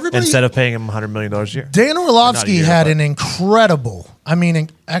 So everybody, instead of paying him $100 million a year. Dan Orlovsky had an incredible. Actually,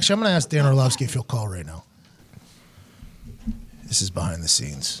 I'm going to ask Dan Orlovsky if he'll call right now. This is behind the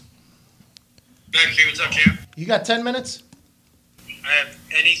scenes. Okay, what's up, Cam? You got 10 minutes? I have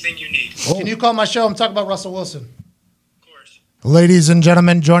anything you need. Can you call my show? I'm talking about Russell Wilson. Of course. Ladies and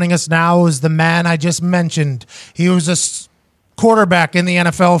gentlemen, joining us now is the man I just mentioned. He was a quarterback in the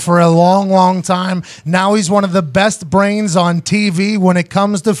NFL for a long, long time. Now he's one of the best brains on TV when it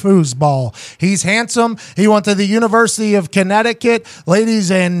comes to foosball. He's handsome. He went to the University of Connecticut. Ladies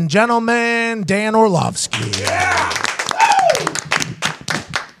and gentlemen, Dan Orlovsky. Yeah.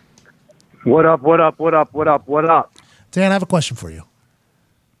 What up? Dan, I have a question for you.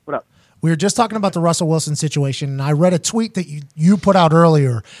 We were just talking about the Russell Wilson situation, and I read a tweet that you put out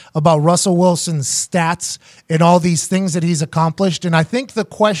earlier about Russell Wilson's stats and all these things that he's accomplished. And I think the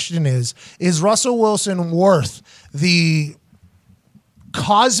question is Russell Wilson worth the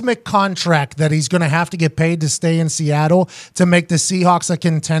cosmic contract that he's going to have to get paid to stay in Seattle to make the Seahawks a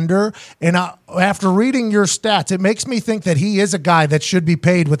contender? And after reading your stats, it makes me think that he is a guy that should be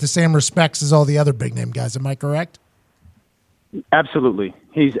paid with the same respects as all the other big name guys. Am I correct? Absolutely.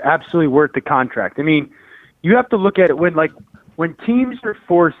 He's absolutely worth the contract. I mean, you have to look at it when teams are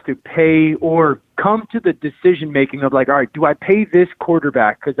forced to pay or come to the decision making of like, all right, do I pay this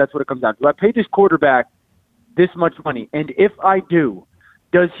quarterback? Because that's what it comes down to. Do I pay this quarterback this much money? And if I do,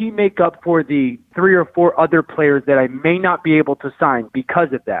 does he make up for the 3 or 4 other players that I may not be able to sign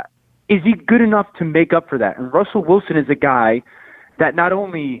because of that? Is he good enough to make up for that? And Russell Wilson is a guy that not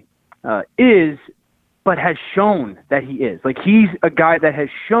only is, but has shown that he is. Like, he's a guy that has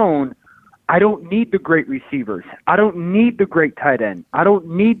shown, I don't need the great receivers. I don't need the great tight end. I don't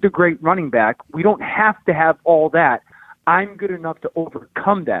need the great running back. We don't have to have all that. I'm good enough to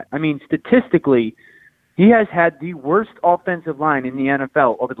overcome that. I mean, statistically, he has had the worst offensive line in the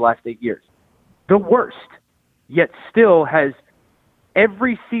NFL over the last 8 years. The worst. Yet still has,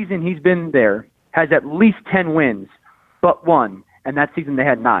 every season he's been there, has at least 10 wins, but one. And that season they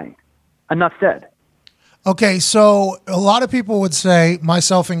had 9. Enough said. Okay, so a lot of people would say,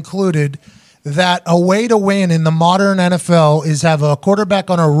 myself included, that a way to win in the modern NFL is have a quarterback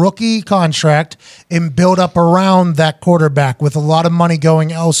on a rookie contract and build up around that quarterback with a lot of money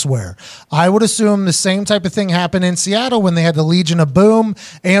going elsewhere. I would assume the same type of thing happened in Seattle when they had the Legion of Boom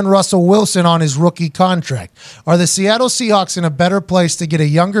and Russell Wilson on his rookie contract. Are the Seattle Seahawks in a better place to get a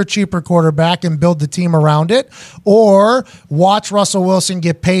younger, cheaper quarterback and build the team around it, or watch Russell Wilson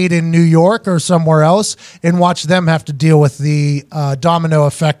get paid in New York or somewhere else and watch them have to deal with the domino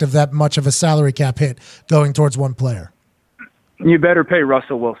effect of that much of a salary cap hit going towards one player? You better pay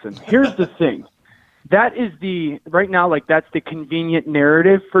Russell Wilson. Here's the thing. That is right now, like, that's the convenient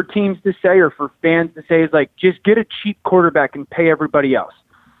narrative for teams to say, or for fans to say, is like, just get a cheap quarterback and pay everybody else.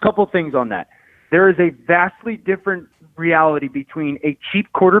 Couple things on that. There is a vastly different reality between a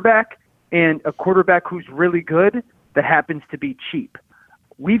cheap quarterback and a quarterback who's really good that happens to be cheap.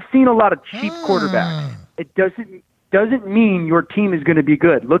 We've seen a lot of cheap quarterbacks. It doesn't mean your team is going to be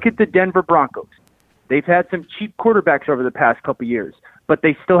good. Look at the Denver Broncos. They've had some cheap quarterbacks over the past couple years, but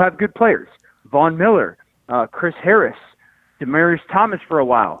they still have good players. Von Miller, Chris Harris, Demaryius Thomas for a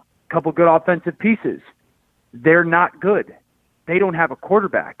while, a couple good offensive pieces. They're not good. They don't have a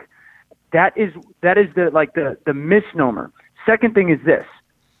quarterback. That is the misnomer. Second thing is this.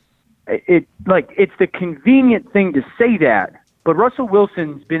 It's the convenient thing to say that, but Russell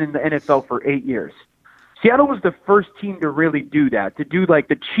Wilson's been in the NFL for 8 years. Seattle was the first team to really do that, to do like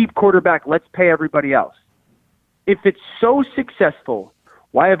the cheap quarterback, let's pay everybody else. If it's so successful,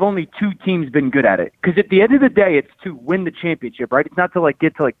 why have only 2 teams been good at it? Because at the end of the day, it's to win the championship, right? It's not to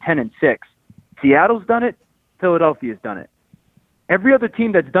get to 10-6. Seattle's done it. Philadelphia's done it. Every other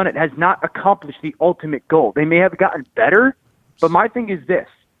team that's done it has not accomplished the ultimate goal. They may have gotten better, but my thing is this.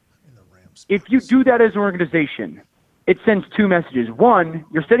 If you do that as an organization, it sends 2 messages. One,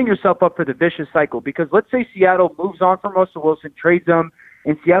 you're setting yourself up for the vicious cycle, because let's say Seattle moves on from Russell Wilson, trades him,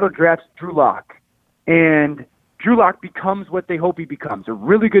 and Seattle drafts Drew Lock. And Drew Lock becomes what they hope he becomes, a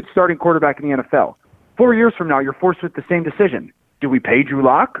really good starting quarterback in the NFL. 4 years from now, you're forced with the same decision. Do we pay Drew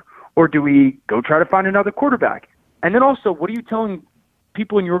Lock, or do we go try to find another quarterback? And then also, what are you telling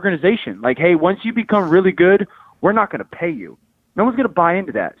people in your organization? Like, hey, once you become really good, we're not going to pay you. No one's going to buy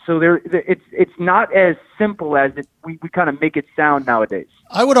into that. So it's not as simple as we kind of make it sound nowadays.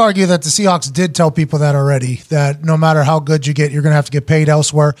 I would argue that the Seahawks did tell people that already, that no matter how good you get, you're going to have to get paid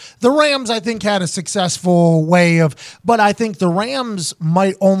elsewhere. The Rams, I think, had a successful way but I think the Rams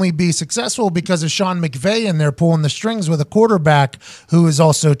might only be successful because of Sean McVay in there pulling the strings with a quarterback who is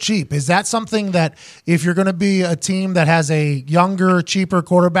also cheap. Is that something that if you're going to be a team that has a younger, cheaper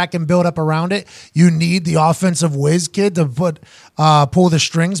quarterback and build up around it, you need the offensive whiz kid to pull the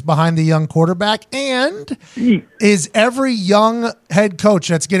strings behind the young quarterback? And is every young head coach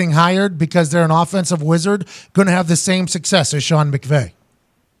that's getting hired because they're an offensive wizard going to have the same success as Sean McVay?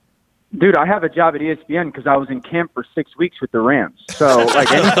 Dude, I have a job at ESPN because I was in camp for 6 weeks with the Rams. So,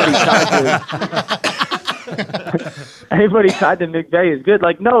 anybody tied to McVay is good.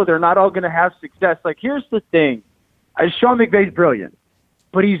 No, they're not all going to have success. Here's the thing. Sean McVay's brilliant,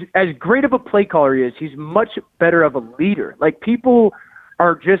 but he's as great of a play caller he is. He's much better of a leader. People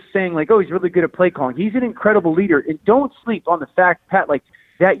are just saying, oh, he's really good at play calling. He's an incredible leader. And don't sleep on the fact, Pat,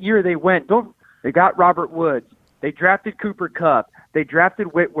 that year they got Robert Woods. They drafted Cooper Kupp. They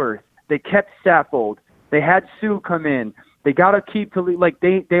drafted Whitworth. They kept Saffold. They had Sue come in. They got to keep to like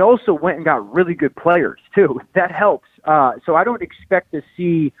they also went and got really good players too. That helps. So I don't expect to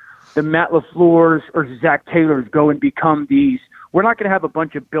see the Matt LaFleur's or Zach Taylors go and become these. We're not going to have a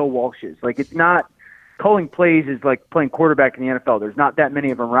bunch of Bill Walshes. Like, it's not calling plays is like playing quarterback in the NFL. There's not that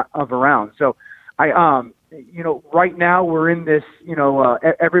many of around. So right now we're in this,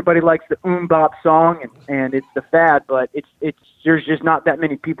 everybody likes the Bop song and it's the fad, but there's just not that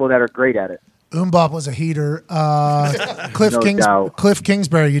many people that are great at it. Bop was a heater. Cliff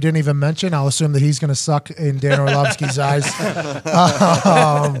Kingsbury, you didn't even mention. I'll assume that he's going to suck in Dan Orlovsky's eyes.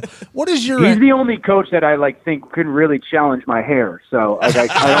 What is your? He's the only coach that I think couldn't really challenge my hair. So I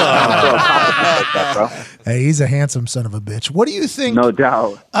don't throw a compliment like that, bro. Hey, he's a handsome son of a bitch. What do you think? No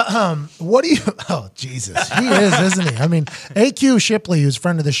doubt. What do you? Oh Jesus, he is, isn't he? I mean, AQ Shipley, who's a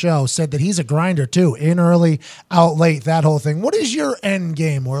friend of the show, said that he's a grinder too. In early, out late, that whole thing. What is your end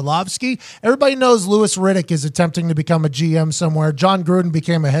game, Orlovsky? Everybody knows Louis Riddick is attempting to become a GM somewhere. John Gruden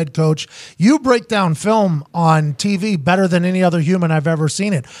became a head coach. You break down film on TV better than any other human I've ever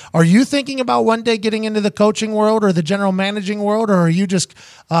seen it. Are you thinking about one day getting into the coaching world or the general managing world, or are you just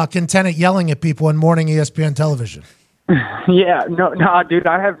content at yelling at people in morning ESPN television? Yeah, no, dude,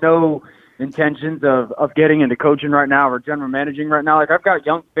 I have no intentions of getting into coaching right now or general managing right now. Like, I've got a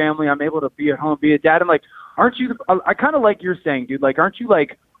young family. I'm able to be at home, be a dad. I'm like, aren't you? I kind of like you're saying, dude. Like, aren't you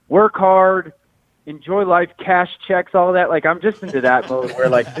like work hard, enjoy life, cash checks, all that? Like, I'm just into that mode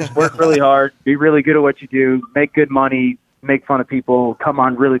where just work really hard, be really good at what you do, make good money, make fun of people, come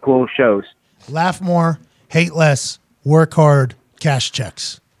on really cool shows. Laugh more, hate less, work hard, cash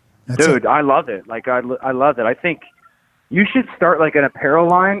checks. That's Dude, I love it. Like, I love it. I think you should start an apparel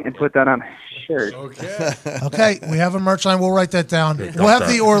line and put that on a shirt. Okay, we have a merch line. We'll write that down. We'll have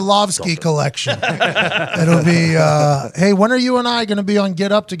the Orlovsky collection. It'll be, hey, when are you and I going to be on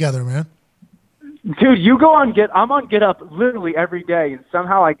Get Up together, man? Dude, I'm on Get Up literally every day, and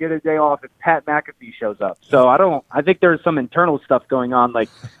somehow I get a day off if Pat McAfee shows up. So I think there's some internal stuff going on, like,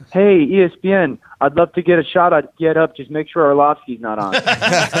 hey, ESPN, I'd love to get a shot at Get Up, just make sure Orlovsky's not on.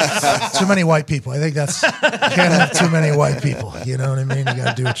 Too many white people. I think you can't have too many white people. You know what I mean? You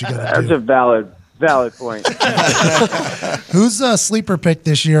got to do what you got to do. That's a valid point. Who's a sleeper pick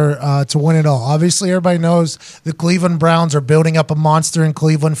this year to win it all? Obviously, everybody knows the Cleveland Browns are building up a monster in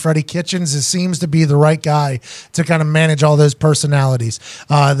Cleveland. Freddie Kitchens seems to be the right guy to kind of manage all those personalities.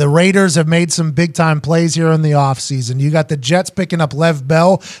 The Raiders have made some big-time plays here in the offseason. You got the Jets picking up Lev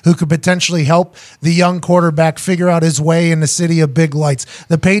Bell, who could potentially help the young quarterback figure out his way in the city of big lights.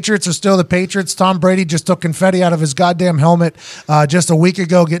 The Patriots are still the Patriots. Tom Brady just took confetti out of his goddamn helmet just a week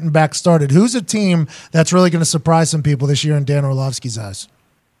ago getting back started. Who's a team that's really going to surprise some people this year in Dan Orlovsky's eyes?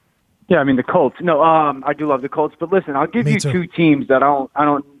 Yeah, I mean the Colts. No, I do love the Colts, but listen, I'll give you two teams that I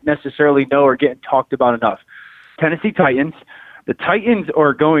don't necessarily know are getting talked about enough. Tennessee Titans. The Titans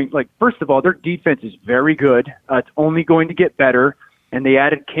are going, first of all, their defense is very good. It's only going to get better, and they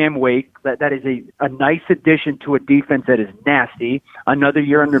added Cam Wake. That is a nice addition to a defense that is nasty. Another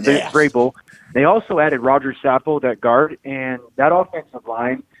year under Vrabel. They also added Roger Saffold at guard, and that offensive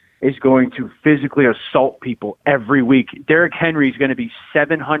line is going to physically assault people every week. Derrick Henry is going to be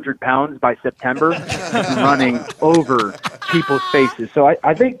 700 pounds by September running over people's faces. So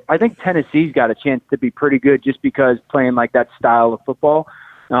I think Tennessee's got a chance to be pretty good just because playing that style of football.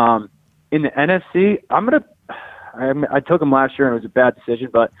 In the NFC, I took them last year and it was a bad decision,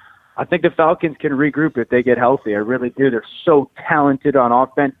 but I think the Falcons can regroup if they get healthy. I really do. They're so talented on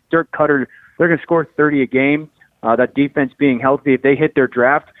offense. Dirk Cutter, they're going to score 30 a game. That defense being healthy, if they hit their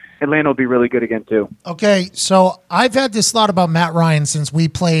draft, Atlanta will be really good again, too. Okay, so I've had this thought about Matt Ryan since we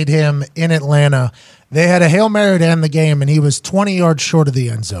played him in Atlanta. They had a Hail Mary to end the game, and he was 20 yards short of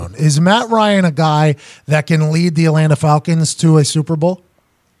the end zone. Is Matt Ryan a guy that can lead the Atlanta Falcons to a Super Bowl?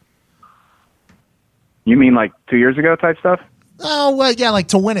 You mean 2 years ago type stuff? Oh, well, yeah,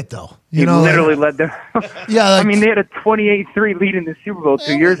 to win it, though. He literally led them. Yeah, I mean, they had a 28-3 lead in the Super Bowl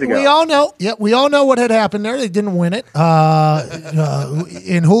 2 years ago. We all know. Yeah, we all know what had happened there. They didn't win it.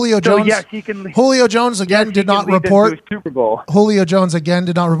 In Julio Jones. Yes, Julio Jones again did not report. Super Bowl. Julio Jones again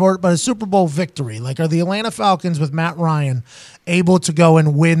did not report, but a Super Bowl victory. Are the Atlanta Falcons with Matt Ryan able to go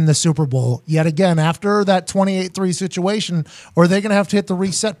and win the Super Bowl yet again after that 28-3 situation, or are they going to have to hit the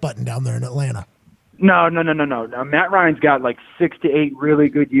reset button down there in Atlanta? No. Matt Ryan's got 6 to 8 really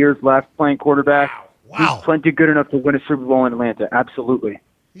good years left playing quarterback. Wow. He's plenty good enough to win a Super Bowl in Atlanta. Absolutely.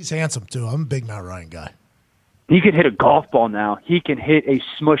 He's handsome, too. I'm a big Matt Ryan guy. He can hit a golf ball now. He can hit a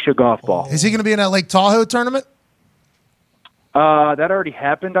smush a golf ball. Is he going to be in that Lake Tahoe tournament? That already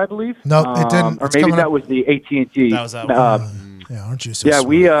happened, I believe. No, it didn't. Or maybe that was the AT&T. That was that one. Yeah, aren't you so Yeah,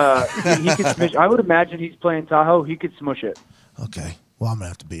 sweet? he could smush. I would imagine he's playing Tahoe. He could smush it. Okay. Well, I'm going to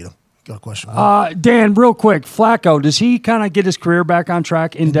have to beat him. Got a question? Dan, real quick, Flacco, does he kind of get his career back on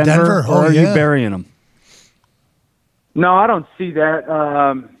track in Denver, Oh, or are yeah. you burying him? No, I don't see that.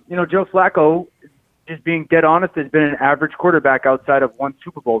 Joe Flacco, just being dead honest, has been an average quarterback outside of one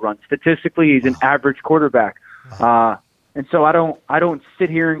Super Bowl run. Statistically, he's an average quarterback. And so I don't sit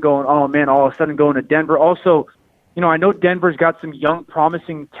here and go, oh, man, all of a sudden going to Denver. Also, I know Denver's got some young,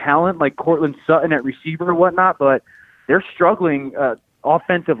 promising talent like Cortland Sutton at receiver and whatnot, but they're struggling.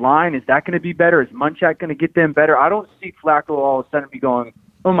 Offensive line, is that going to be better? Is Munchak going to get them better? I don't see Flacco all of a sudden be going,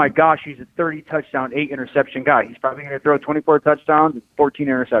 oh my gosh, he's a 30 touchdown, 8 interception guy. He's probably going to throw 24 touchdowns and 14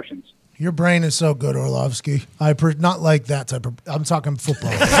 interceptions. Your brain is so good, Orlovsky. Not like that type of. I'm talking football.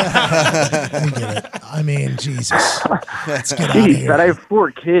 We get it. I mean, Jesus. Let's get out of here. But I have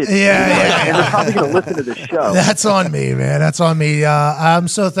 4 kids. Yeah. And they're probably going to listen to the show. That's on me, man. That's on me. I'm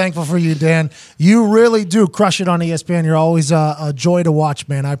so thankful for you, Dan. You really do crush it on ESPN. You're always a joy to watch,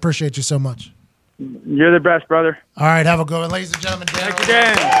 man. I appreciate you so much. You're the best, brother. All right, have a good one, ladies and gentlemen. Dan. Thank you,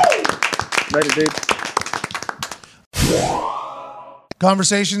 Dan. Later, dude.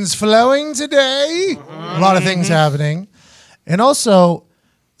 Conversations flowing today. A lot of things happening. And also,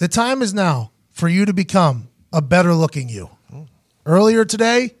 the time is now for you to become a better looking you. Earlier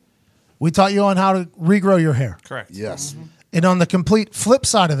today, we taught you on how to regrow your hair. Correct. Yes. And on the complete flip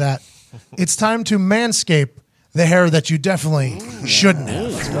side of that, it's time to manscape the hair that you definitely shouldn't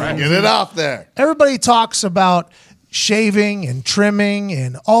have. Get it out there. Everybody talks about shaving and trimming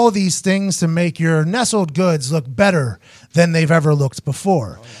and all these things to make your nestled goods look better than they've ever looked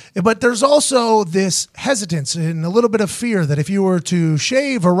before. But there's also this hesitance and a little bit of fear that if you were to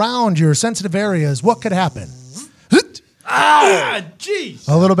shave around your sensitive areas, what could happen? Jeez.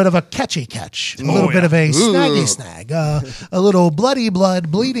 A little bit of a catchy catch, a little bit of a snaggy snag, a little bloody blood,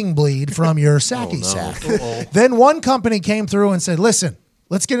 bleeding bleed from your sacky sack. Then one company came through and said, listen,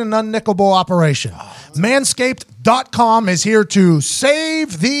 let's get an unnickable operation. Manscaped.com is here to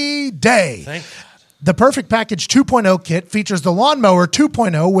save the day. Thank The Perfect Package 2.0 kit features the Lawnmower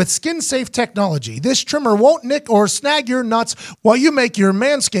 2.0 with skin-safe technology. This trimmer won't nick or snag your nuts while you make your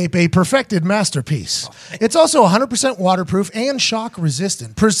Manscaped a perfected masterpiece. It's also 100% waterproof and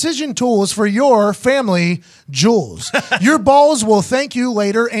shock-resistant. Precision tools for your family jewels. Your balls will thank you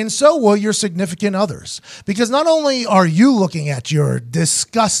later, and so will your significant others. Because not only are you looking at your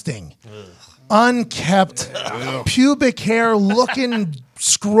disgusting, unkept, pubic hair-looking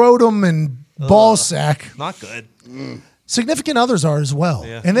scrotum and ball sack. Not good. Significant others are as well.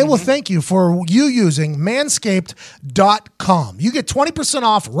 Yeah. And they will thank you for you using manscaped.com. You get 20%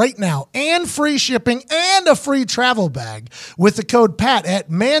 off right now and free shipping and a free travel bag with the code PAT at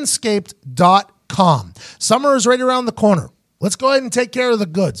manscaped.com. Summer is right around the corner. Let's go ahead and take care of the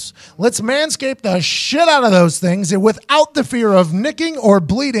goods. Let's manscape the shit out of those things and without the fear of nicking or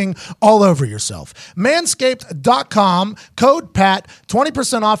bleeding all over yourself. Manscaped.com, code PAT,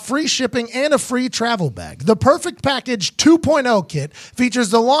 20% off, free shipping, and a free travel bag. The Perfect Package 2.0 kit features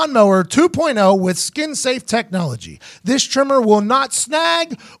the Lawnmower 2.0 with skin-safe technology. This trimmer will not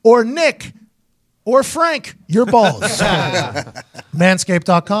snag or nick or Frank your balls.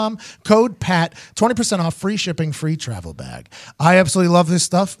 Manscaped.com, code PAT, 20% off, free shipping, free travel bag. I absolutely love this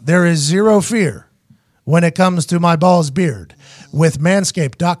stuff. There is zero fear when it comes to my balls beard with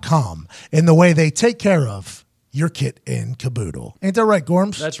Manscaped.com in the way they take care of your kit and caboodle. Ain't that right,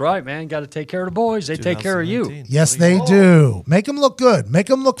 Gorms? That's right, man. Got to take care of the boys. They take care of you. Yes, they do. Make them look good. Make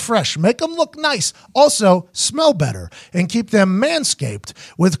them look fresh. Make them look nice. Also, smell better and keep them manscaped.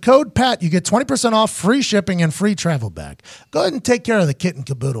 With code PAT, you get 20% off, free shipping, and free travel bag. Go ahead and take care of the kit and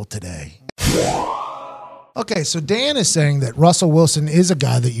caboodle today. Okay, so Dan is saying that Russell Wilson is a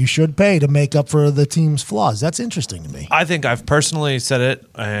guy that you should pay to make up for the team's flaws. That's interesting to me. I think I've personally said it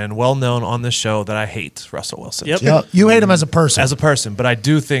and well known on this show that I hate Russell Wilson. Yep. You hate him as a person. As a person, but I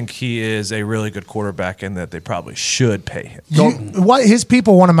do think he is a really good quarterback and that they probably should pay him. Why his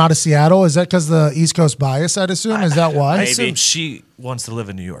people want him out of Seattle? Is that because the East Coast bias, I'd assume? Is that why? I assume she wants to live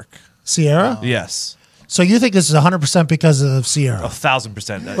in New York. Sierra? Yes. So you think this is 100% because of Sierra?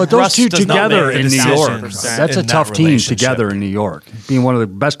 1,000%. But those Russ two does not together make in New decisions York, that's a in tough that team relationship. together in New York. Being one of the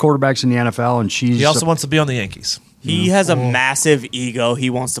best quarterbacks in the NFL, and she's He also wants to be on the Yankees. He has a massive ego. He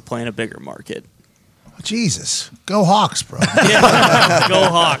wants to play in a bigger market. Jesus. Go Hawks, bro. Yeah, go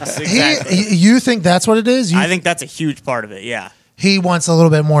Hawks. Exactly. You think that's what it is? I think that's a huge part of it, yeah. He wants a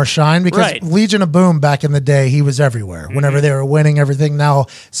little bit more shine because Right. Legion of Boom back in the day, he was everywhere. Whenever they were winning everything. Now,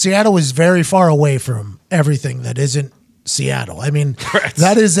 Seattle is very far away from everything that isn't Seattle. I mean,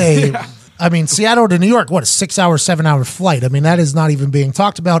 that is a I mean, Seattle to New York, what, a 6-hour, 7-hour flight? I mean, that is not even being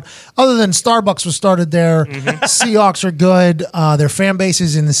talked about. Other than Starbucks was started there. Seahawks are good. Their fan base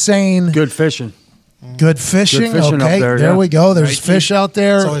is insane. Good fishing. Good fishing. Good fishing okay, up there, there yeah. we go. There's fish out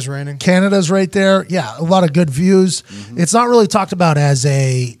there. It's always raining. Canada's right there. Yeah, a lot of good views. It's not really talked about as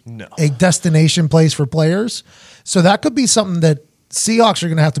a destination place for players. So that could be something that Seahawks are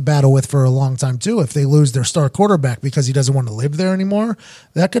going to have to battle with for a long time too. If they lose their star quarterback because he doesn't want to live there anymore,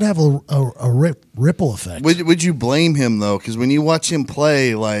 that could have a ripple effect. Would you blame him though? Because when you watch him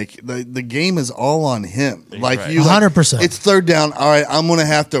play, like the game is all on him. Like right. you, 100%. It's third down. All right, I'm going to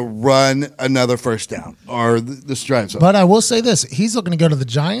have to run another first down or the stripes. But I will say this: he's looking to go to the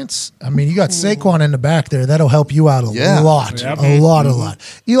Giants. I mean, you got Saquon in the back there; that'll help you out a lot, a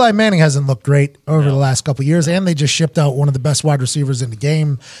lot. Eli Manning hasn't looked great over the last couple of years, and they just shipped out one of the best wide receivers in the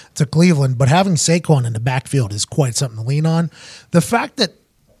game to Cleveland. But having Saquon in the backfield is quite something to lean on. The fact that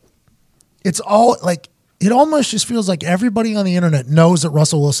it's all like, it almost just feels like everybody on the internet knows that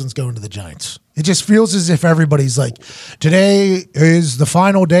Russell Wilson's going to the Giants. It just feels as if everybody's like, today is the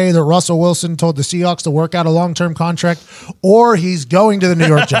final day that Russell Wilson told the Seahawks to work out a long-term contract, or he's going to the New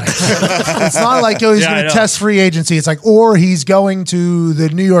York Giants. It's not like, oh, he's going to test free agency. It's like, or he's going to the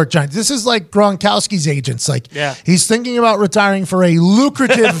New York Giants. This is like Gronkowski's agents. Like, he's thinking about retiring for a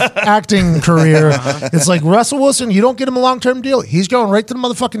lucrative acting career. It's like, Russell Wilson, you don't get him a long-term deal. He's going right to the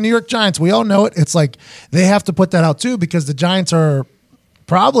motherfucking New York Giants. We all know it. It's like, they have to put that out too, because the Giants are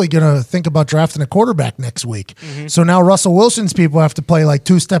probably going to think about drafting a quarterback next week. So now Russell Wilson's people have to play like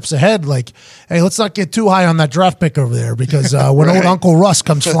 2 steps ahead. Like, hey, let's not get too high on that draft pick over there, because when old Uncle Russ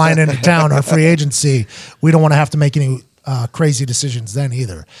comes flying into town on free agency, we don't want to have to make any crazy decisions then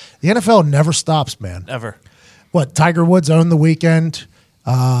either. The NFL never stops, man. Ever. What, Tiger Woods owned the weekend.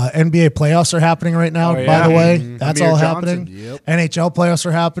 NBA playoffs are happening right now, by the way. That's all happening. NHL playoffs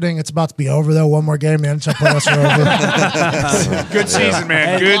are happening. It's about to be over, though. One more game. The NHL playoffs are over. Good season,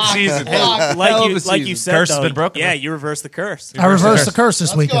 man. Good season. Like you said, curse though, has been broken. Yeah, you reversed the curse. I reversed the curse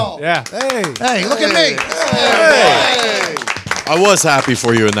this weekend. Yeah. Hey, look at me. I was happy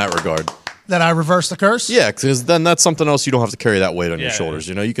for you in that regard. That I reversed the curse? Yeah, because then that's something else. You don't have to carry that weight on your shoulders.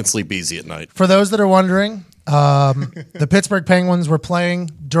 You know, you can sleep easy at night. For those that are wondering, the Pittsburgh Penguins were playing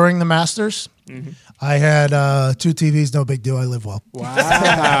during the Masters. I had 2 TVs, no big deal. I live well.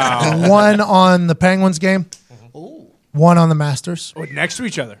 Wow. One on the Penguins game, one on the Masters. Oh, next to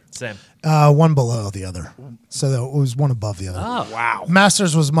each other. Same. One below the other. So it was one above the other. Oh, wow.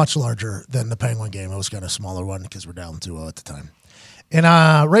 Masters was much larger than the Penguin game. It was kind of a smaller one because we're down 2-0 at the time. And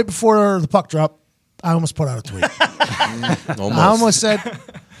right before the puck drop, I almost put out a tweet. I almost said,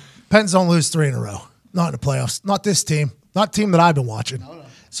 Pens don't lose 3 in a row. Not in the playoffs. Not this team. Not the team that I've been watching. No.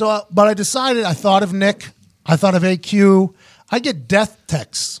 So, but I decided, I thought of Nick. I thought of AQ. I get death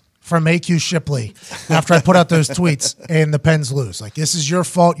texts from AQ Shipley after I put out those tweets and the Pens lose. Like, this is your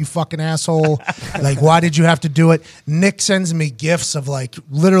fault, you fucking asshole. Like, why did you have to do it? Nick sends me gifts of like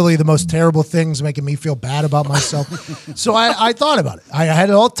literally the most terrible things, making me feel bad about myself. So I thought about it. I had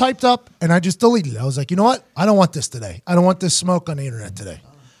it all typed up and I just deleted it. I was like, you know what? I don't want this today. I don't want this smoke on the internet today.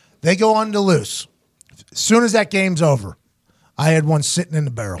 They go on to lose. As soon as that game's over, I had one sitting in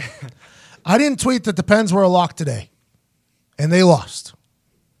the barrel. I didn't tweet that the Pens were a lock today, and they lost.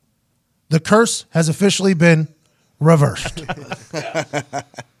 The curse has officially been reversed.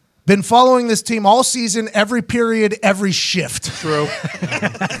 Been following this team all season, every period, every shift. True.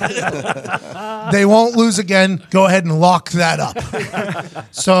 They won't lose again. Go ahead and lock that up.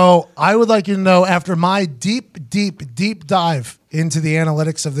 So I would like you to know, after my deep dive into the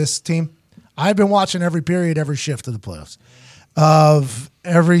analytics of this team, I've been watching every period, every shift of the playoffs, of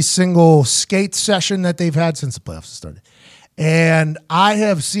every single skate session that they've had since the playoffs started. And I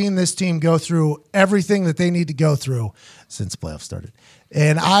have seen this team go through everything that they need to go through since the playoffs started.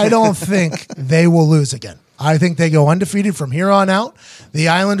 And I don't think they will lose again. I think they go undefeated from here on out. The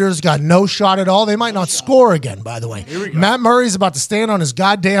Islanders got no shot at all. They might not score again, by the way. Matt Murray's about to stand on his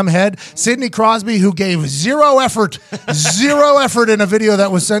goddamn head. Sidney Crosby, who gave zero effort in a video that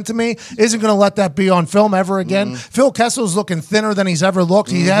was sent to me, isn't going to let that be on film ever again. Phil Kessel's looking thinner than he's ever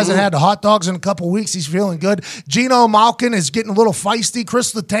looked. He hasn't had the hot dogs in a couple weeks. He's feeling good. Gino Malkin is getting a little feisty.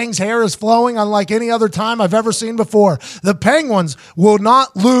 Chris Letang's hair is flowing unlike any other time I've ever seen before. The Penguins will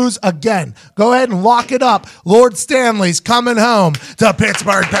not lose again. Go ahead and lock it up. Lord Stanley's coming home to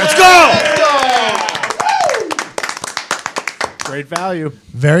Pittsburgh. Let's go! Great value.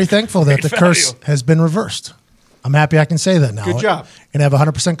 Very thankful that the curse has been reversed. I'm happy I can say that now. Good job. And have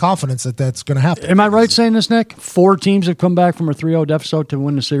 100% confidence that that's going to happen. Am I right saying this, Nick? 4 teams have come back from a 3-0 deficit to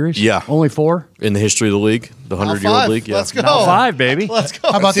win the series? Yeah. Only 4? In the history of the league, the 100-year-old league. Yeah. Let's go. Now 5, baby. Let's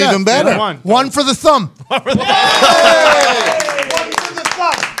go. How about That's that? even better. One for the thumb.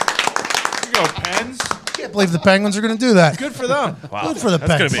 You go, Pens. Can't believe the Penguins are going to do that. Good for them. Good for the That's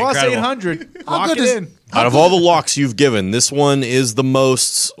gonna Penguins. be Plus incredible. 800. How Lock good it is- in. Out of all the locks you've given, this one is the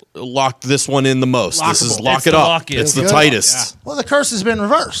most locked. This one in the most. This is Lockable. lock It's it the up. lockiest. It's the Good. tightest. Well, the curse has been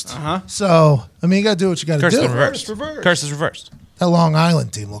reversed. So, I mean, you got to do what you got to Curse do. is reversed. Curse is reversed. That Long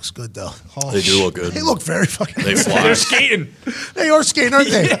Island team looks good, though. They do look good. They look very fucking They good. fly. They're skating. They are skating, aren't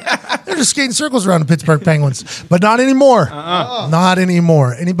they? They're just skating circles around the Pittsburgh Penguins. But not anymore. Not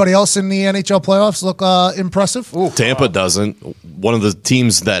anymore. Anybody else in the NHL playoffs look impressive? Tampa doesn't. One of the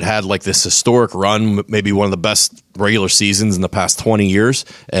teams that had like this historic run, maybe one of the best regular seasons in the past 20 years,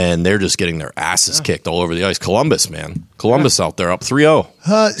 and they're just getting their asses kicked all over the ice. Columbus, man. Columbus out there up 3-0.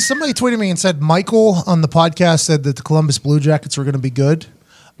 Somebody tweeted me and said Michael on the podcast said that the Columbus Blue Jackets were going to be good.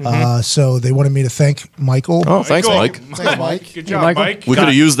 So they wanted me to thank Michael. Oh, thanks, Mike. Thanks, Mike. Good job, Michael. Mike. We could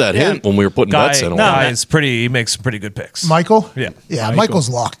have used that hint when we were putting bets in. He makes some pretty good picks. Michael? Yeah. Michael's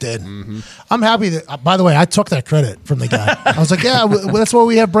locked in. I'm happy that, by the way, I took that credit from the guy. I was like, yeah, that's why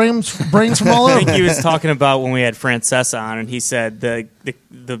we have brains from all I over. think he was talking about when we had Francesa on, and he said the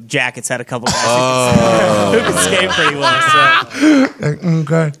Jackets had a couple guys who could skate pretty well. So.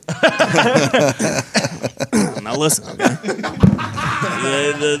 Okay. Now listen, okay.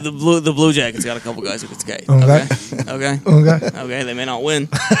 The Blue Jackets got a couple guys who could skate. Okay. Okay. They may not win.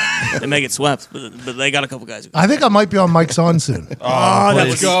 They may get swept, but they got a couple guys. I think I might be on Mike's on soon. That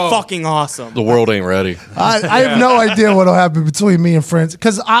was fucking awesome. The world ain't ready. I have no idea what'll happen between me and Francis.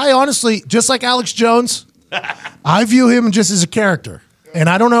 Because I honestly, just like Alex Jones, I view him just as a character. And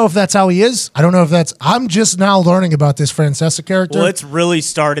I don't know if that's how he is. I don't know if that's. I'm just now learning about this Francesa character. Well, it's really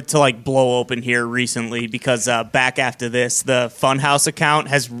started to like blow open here recently because back after this, the Funhouse account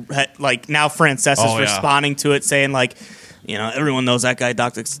has like now Francesa's responding to it, saying like, you know, everyone knows that guy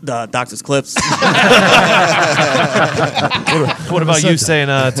Doctor's Clips. What about you saying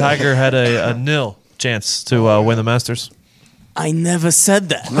Tiger had a nil chance to win the Masters? I never said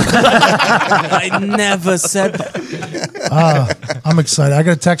that. I never said that. I'm excited. I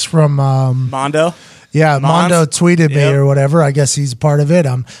got a text from Mondo. Yeah, Mondo tweeted me Yep. or whatever. I guess he's part of it.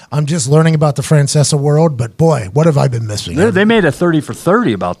 I'm just learning about the Francesa world, but boy, what have I been missing? They made a 30 for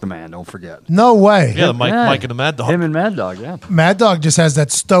 30 about the man, don't forget. No way. Yeah, Mike and the Mad Dog. Him and Mad Dog, yeah. Mad Dog just has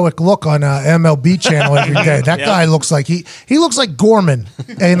that stoic look on MLB channel every day. That guy looks like he looks like Gorman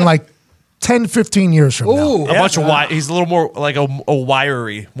in like 10, 15 years from now. A bunch of he's a little more like a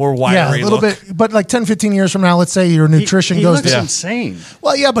wiry, more wiry. Yeah, a little look. bit, but like 10, 15 years from now, let's say your nutrition he goes looks down. insane.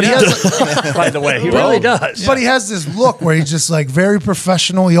 Well, yeah, but he has. By the way, he really does. But he has this look where he's just like very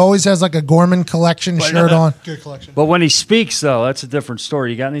professional. He always has like a Gorman collection shirt on. Good collection. But when he speaks, though, that's a different story.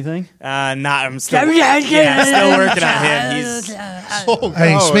 You got anything? I'm still still working on him. He's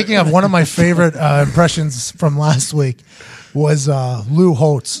Hey, speaking of, one of my favorite impressions from last week was Lou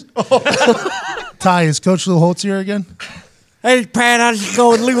Holtz. Ty, is Coach Lou Holtz here again? Hey, Pat, I just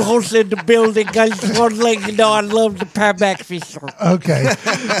go with Lou Holtz in the building. I just want to let you know I love the Pareback Fisher. Okay.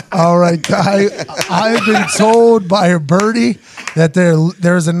 All right, Ty. I've been told by a birdie that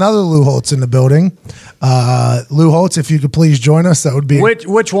there's another Lou Holtz in the building. Lou Holtz, if you could please join us, that would be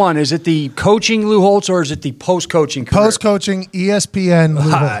Which one? Is it the coaching Lou Holtz or is it the post-coaching career? post-coaching ESPN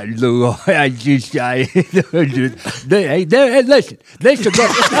Lou Holtz. Hi, Lou. Listen,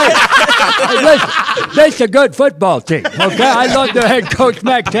 that's a good football team. Okay, I love the head coach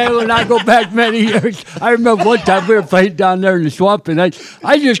Mac Taylor, and I go back many years. I remember one time we were playing down there in the swamp, and I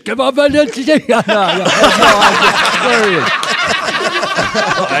just come up and there he is.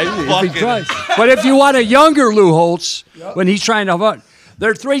 If he tries. But if you want a younger Lou Holtz, when he's trying to run, there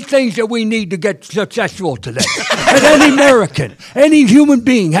are 3 things that we need to get successful today. And any American, any human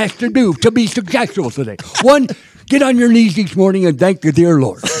being has to do to be successful today. 1, get on your knees each morning and thank the dear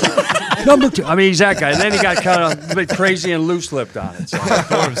Lord. Number 2, I mean, he's that guy. And then he got kind of a bit crazy and loose-lipped on it. So.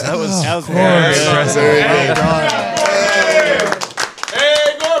 That was very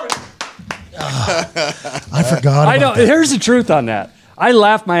I forgot I know. about that. Here's the truth on that. I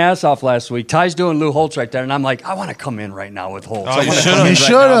laughed my ass off last week. Ty's doing Lou Holtz right there, and I'm like, I want to come in right now with Holtz. Oh, you should have. You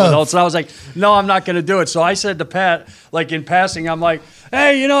should have. And I was like, no, I'm not going to do it. So I said to Pat, like in passing, I'm like,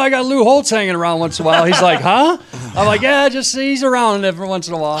 hey, I got Lou Holtz hanging around once in a while. He's like, huh? I'm like, yeah, just he's around every once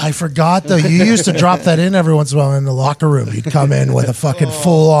in a while. I forgot, though. You used to drop that in every once in a while in the locker room. You'd come in with a fucking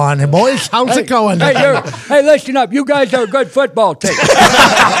full-on, hey, boys, how's it going? Hey, listen up. You guys are a good football team.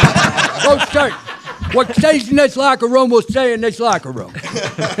 Go start. What stays in this locker room will stay in this locker room.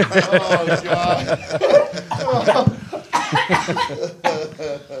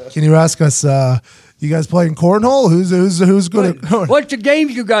 Can you ask us? You guys playing cornhole? Who's good at? What's the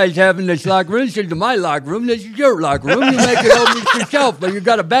games you guys have in this locker room? This is my locker room. This is your locker room. You make it over yourself, but you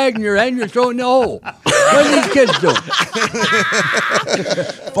got a bag in your hand. You're throwing the hole. What are these kids doing?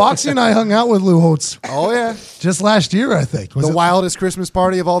 Foxy and I hung out with Lou Holtz. Oh yeah, just last year I think. Was the it? wildest Christmas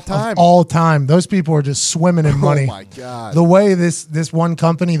party of all time. Of all time. Those people are just swimming in money. Oh my god! The way this one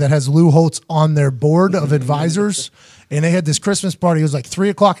company that has Lou Holtz on their board of advisors. And they had this Christmas party. It was like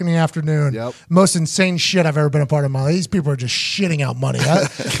 3:00 in the afternoon. Yep. Most insane shit I've ever been a part of. These people are just shitting out money.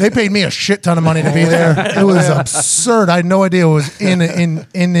 They paid me a shit ton of money to be there. It was absurd. I had no idea it was in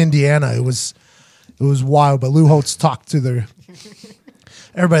Indiana. It was wild. But Lou Holtz talked to the.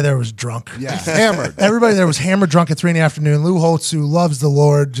 Everybody there was drunk. Yeah, hammered. Everybody there was hammered drunk at 3 in the afternoon. Lou Holtz, who loves the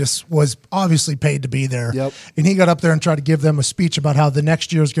Lord, just was obviously paid to be there. Yep. And he got up there and tried to give them a speech about how the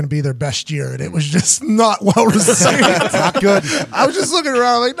next year is going to be their best year. And it was just not well received. Not good. I was just looking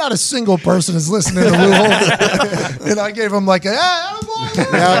around like not a single person is listening to Lou Holtz. And I gave him like a,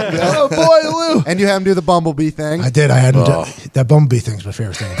 oh boy, Lou. And you had him do the bumblebee thing. I did. I had him do that bumblebee thing's my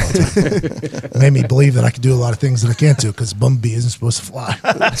favorite thing of all time. It made me believe that I could do a lot of things that I can't do because bumblebee isn't supposed to fly.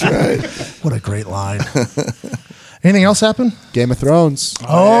 That's right. What a great line. Anything else happen? Game of Thrones.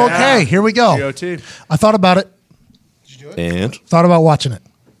 Okay, here we go. GOT. I thought about it. Did you do it? And thought about watching it.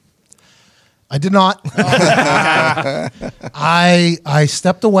 I did not. I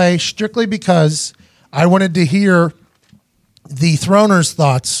stepped away strictly because I wanted to hear the Throners'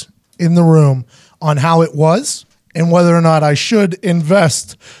 thoughts in the room on how it was and whether or not I should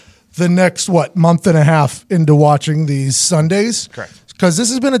invest the next, month and a half into watching these Sundays. Correct. Because this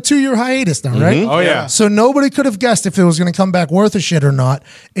has been a 2-year hiatus now, right? Oh, yeah. So nobody could have guessed if it was going to come back worth a shit or not.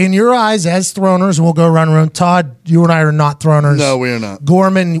 In your eyes, as Throners, and we'll go around the room. Todd, you and I are not Throners. No, we are not.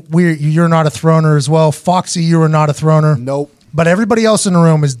 Gorman, you're not a Throner as well. Foxy, you are not a Throner. Nope. But everybody else in the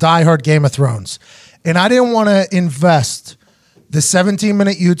room is diehard Game of Thrones. And I didn't want to invest the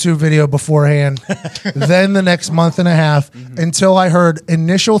 17-minute YouTube video beforehand, then the next month and a half, until I heard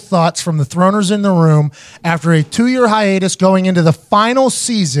initial thoughts from the Throners in the room after a 2-year hiatus going into the final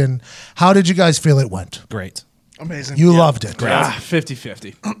season. How did you guys feel it went? Great. Amazing. You loved it.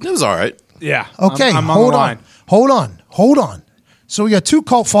 50-50. it was all right. Yeah. Okay, I'm on hold the on. line. Hold on. So we got 2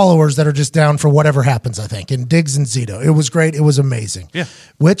 cult followers that are just down for whatever happens, I think, and Diggs and Zito. It was great. It was amazing. Yeah.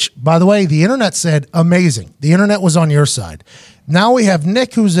 Which, by the way, the internet said amazing. The internet was on your side. Now we have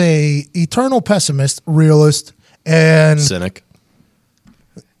Nick, who's a eternal pessimist, realist, and Cynic.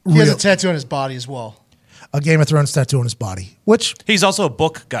 He has a tattoo on his body as well. a Game of Thrones tattoo on his body, which... He's also a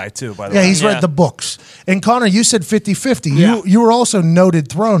book guy, too, by the Yeah, way. he's read the books. And Connor, you said 50-50. You were also noted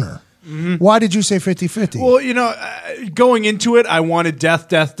Throner. Why did you say 50-50? Well, you know, going into it, I wanted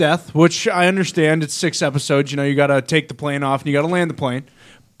death, which I understand. It's 6 episodes. You know, you got to take the plane off and you got to land the plane.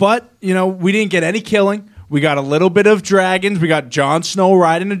 But, you know, we didn't get any killing. We got a little bit of dragons. We got Jon Snow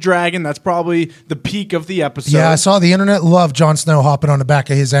riding a dragon. That's probably the peak of the episode. Yeah, I saw the internet love Jon Snow hopping on the back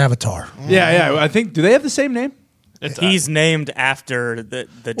of his avatar. Yeah. I think, do they have the same name? He's named after the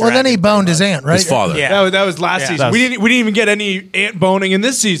Well, then he boned his aunt, right? His father. Yeah. That was last season. We didn't even get any ant boning in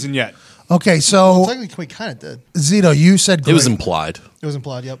this season yet. Okay, so Technically, we kind of did. Zito, you said great. It was implied. It was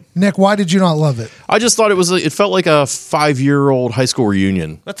implied, yep. Nick, why did you not love it? I just thought it felt like a 5-year-old high school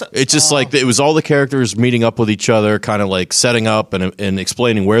reunion. It's just like it was all the characters meeting up with each other, kind of like setting up and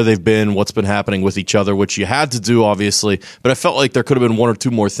explaining where they've been, what's been happening with each other, which you had to do, obviously. But I felt like there could have been 1 or 2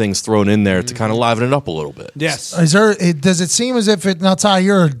 more things thrown in there to kind of liven it up a little bit. Yes. Does it seem as if it... Now, Ty,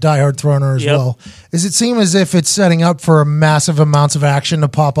 you're a diehard Throner as well. Does it seem as if it's setting up for massive amounts of action to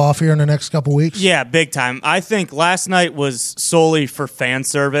pop off here in the next couple weeks? Yeah, big time. I think last night was solely for fan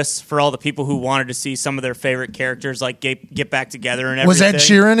service, for all the people who wanted to see some of their favorite characters like get back together and everything. Was Ed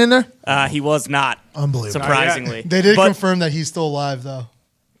Sheeran in there? He was not. Unbelievable. Surprisingly. They did confirm that he's still alive, though.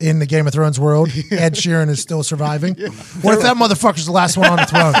 In the Game of Thrones world, Ed Sheeran is still surviving. What if that motherfucker's the last one on the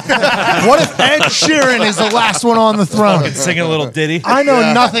throne? What if Ed Sheeran is the last one on the throne? Singing a little ditty. I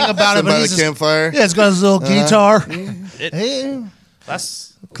know nothing about it, but by he's the campfire. Yeah, it's got his little guitar. That's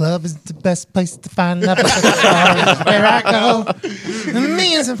Club is the best place to find love. Where I go.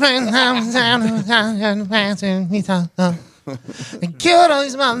 Me and some friends and killed all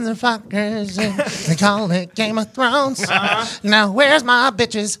these motherfuckers and they call it Game of Thrones. Now where's my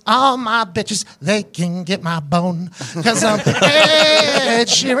bitches? All my bitches, they can get my bone. Cause I'm Ed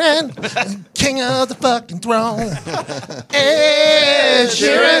Sheeran, king of the fucking throne. Ed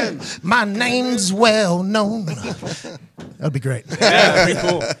Sheeran, my name's well known. That'd be great. Yeah, that'd be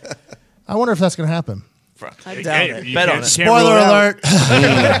cool. I wonder if that's going to happen. I doubt it. Bet on it. Spoiler alert.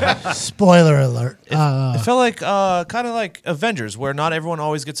 Spoiler alert. It felt like kind of like Avengers, where not everyone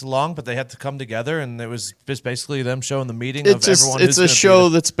always gets along, but they had to come together, and it was just basically them showing the meeting of everyone. It's a show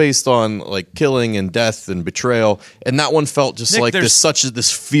that's based on like killing and death and betrayal, and that one felt just Nick, like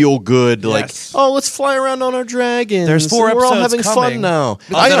this feel good, like let's fly around on our dragons. There's 4 and we're all episodes having coming. fun now.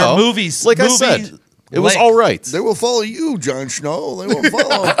 But I that know are movies, like I movie said. It was length. all right. They will follow you, Jon Snow. They will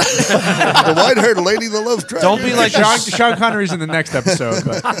follow the white-haired lady that loves dragons. Don't be like Sean Connery's in the next episode.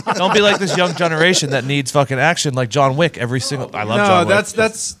 But. Don't be like this young generation that needs fucking action like John Wick every single. I love John Wick.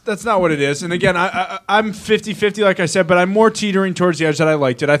 that's not what it is. And again, I'm 50-50, like I said, but I'm more teetering towards the edge that I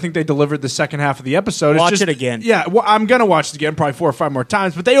liked it. I think they delivered the second half of the episode. Watch it again. Yeah, well, I'm gonna watch it again, probably 4 or 5 more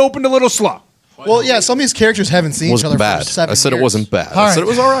times. But they opened a little slow. Well, yeah, some of these characters haven't seen each wasn't other bad. for 7 I said years. it wasn't bad. All I said right. it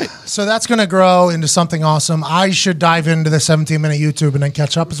was all right. So that's going to grow into something awesome. I should dive into the 17-minute YouTube and then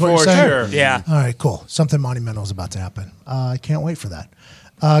catch up, is what you're For saying? sure. Yeah. All right, cool. Something monumental is about to happen. I can't wait for that.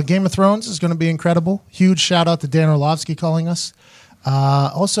 Game of Thrones is going to be incredible. Huge shout out to Dan Orlovsky calling us.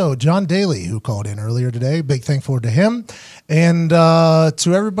 Also, John Daly, who called in earlier today. Big thank you to him. And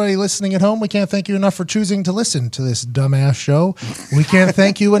to everybody listening at home, we can't thank you enough for choosing to listen to this dumbass show. We can't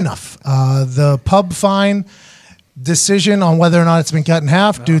thank you enough. The pub fine decision on whether or not it's been cut in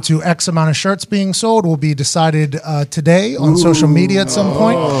half due to X amount of shirts being sold will be decided today on social media at some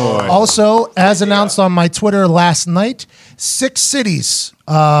point. Also, as announced on my Twitter last night, 6 cities.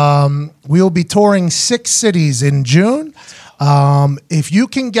 We will be touring 6 cities in June. If you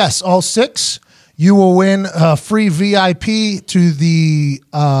can guess all 6, you will win a free VIP to the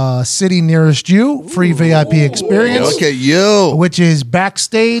city nearest you, free VIP experience. Look at you. Which is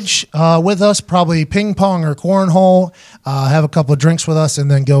backstage with us, probably ping pong or cornhole. Have a couple of drinks with us and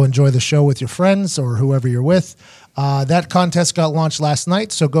then go enjoy the show with your friends or whoever you're with. That contest got launched last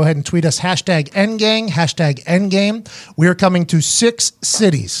night, so go ahead and tweet us #NGang, #Endgame. We are coming to 6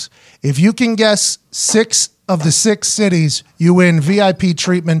 cities. If you can guess 6 of the 6 cities, you win VIP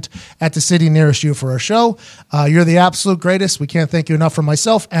treatment at the city nearest you for our show. You're the absolute greatest. We can't thank you enough. For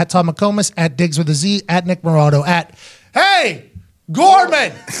myself, at Tom McComas, at Diggs with a Z, at Nick Morado, at Hey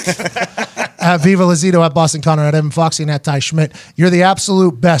Gorman, at Viva Lazito, at Boston Connor, at Evan Foxy, and at Ty Schmidt. You're the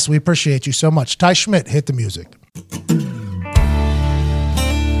absolute best. We appreciate you so much. Ty Schmidt, hit the music.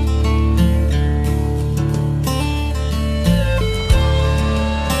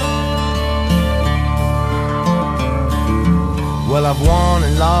 Well, I've won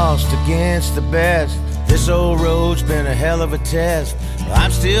and lost against the best. This old road's been a hell of a test. I'm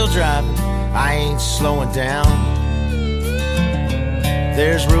still driving, I ain't slowing down.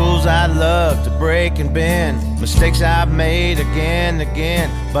 There's rules I'd love to break and bend, mistakes I've made again and again.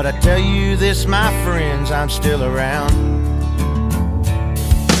 But I tell you this, my friends, I'm still around.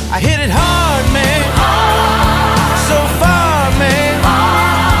 I hit it hard, man, so far, man.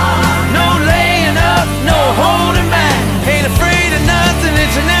 No laying up, no holding back. Ain't afraid of nothing,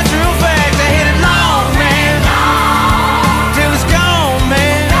 it's a natural fact. I hit it long, man, till it's gone,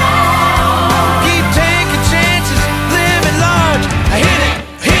 man. Keep taking chances, living large. I hit it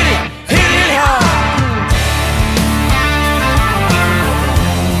hard.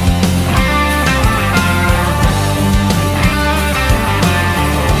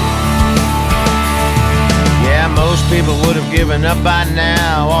 Yeah, most people would have given up by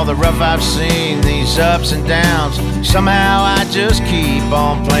now. All the rough I've seen, these ups and downs, somehow I just keep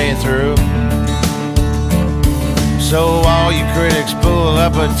on playing through. So all you critics, pull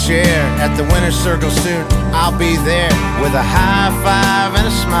up a chair at the winner's circle soon. I'll be there with a high five and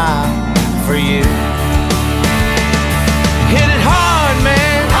a smile for you. Hit it hard,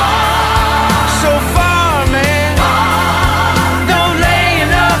 man, so far, man. No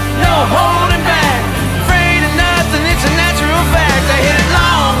laying up, no holding back. Afraid of nothing, it's a natural fact. I hit it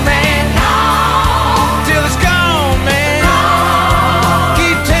long, man, till it's gone, man.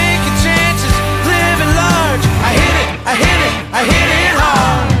 Keep taking chances, living large. I hit it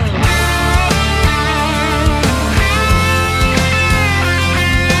hard.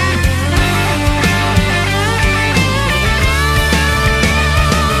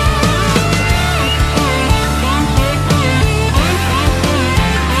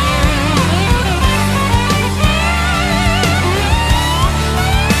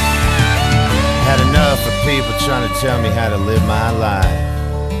 Had enough of people trying to tell me how to live my life.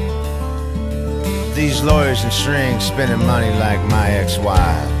 These lawyers and strings spending money like my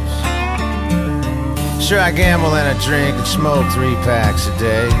ex-wives. Sure, I gamble and I drink and smoke 3 packs a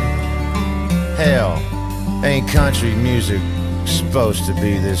day. Hell, ain't country music supposed to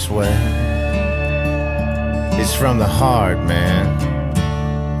be this way? It's from the heart, man.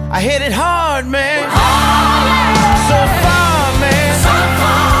 I hit it hard, man. So far, man.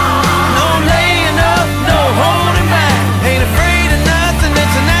 No laying up, no holding back. Ain't afraid of nothing,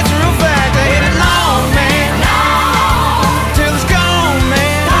 it's a natural fact. I hit it long, man. Till it's gone,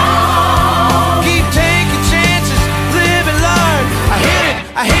 man. Keep taking chances, living large. I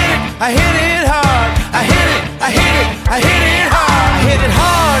hit it hard. I hit it hard. I hit it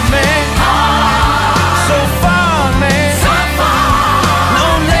hard, man. So far, man. No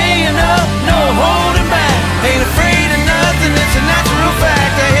laying up, no holding back. Ain't afraid of nothing, it's a natural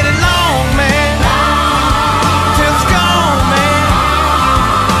fact. I hit it long, man. Till it's gone, man.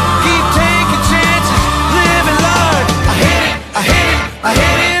 Keep taking chances, living large. I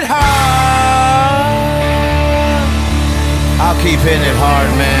hit it hard. I'll keep hitting it hard,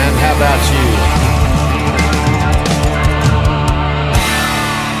 man. How about you?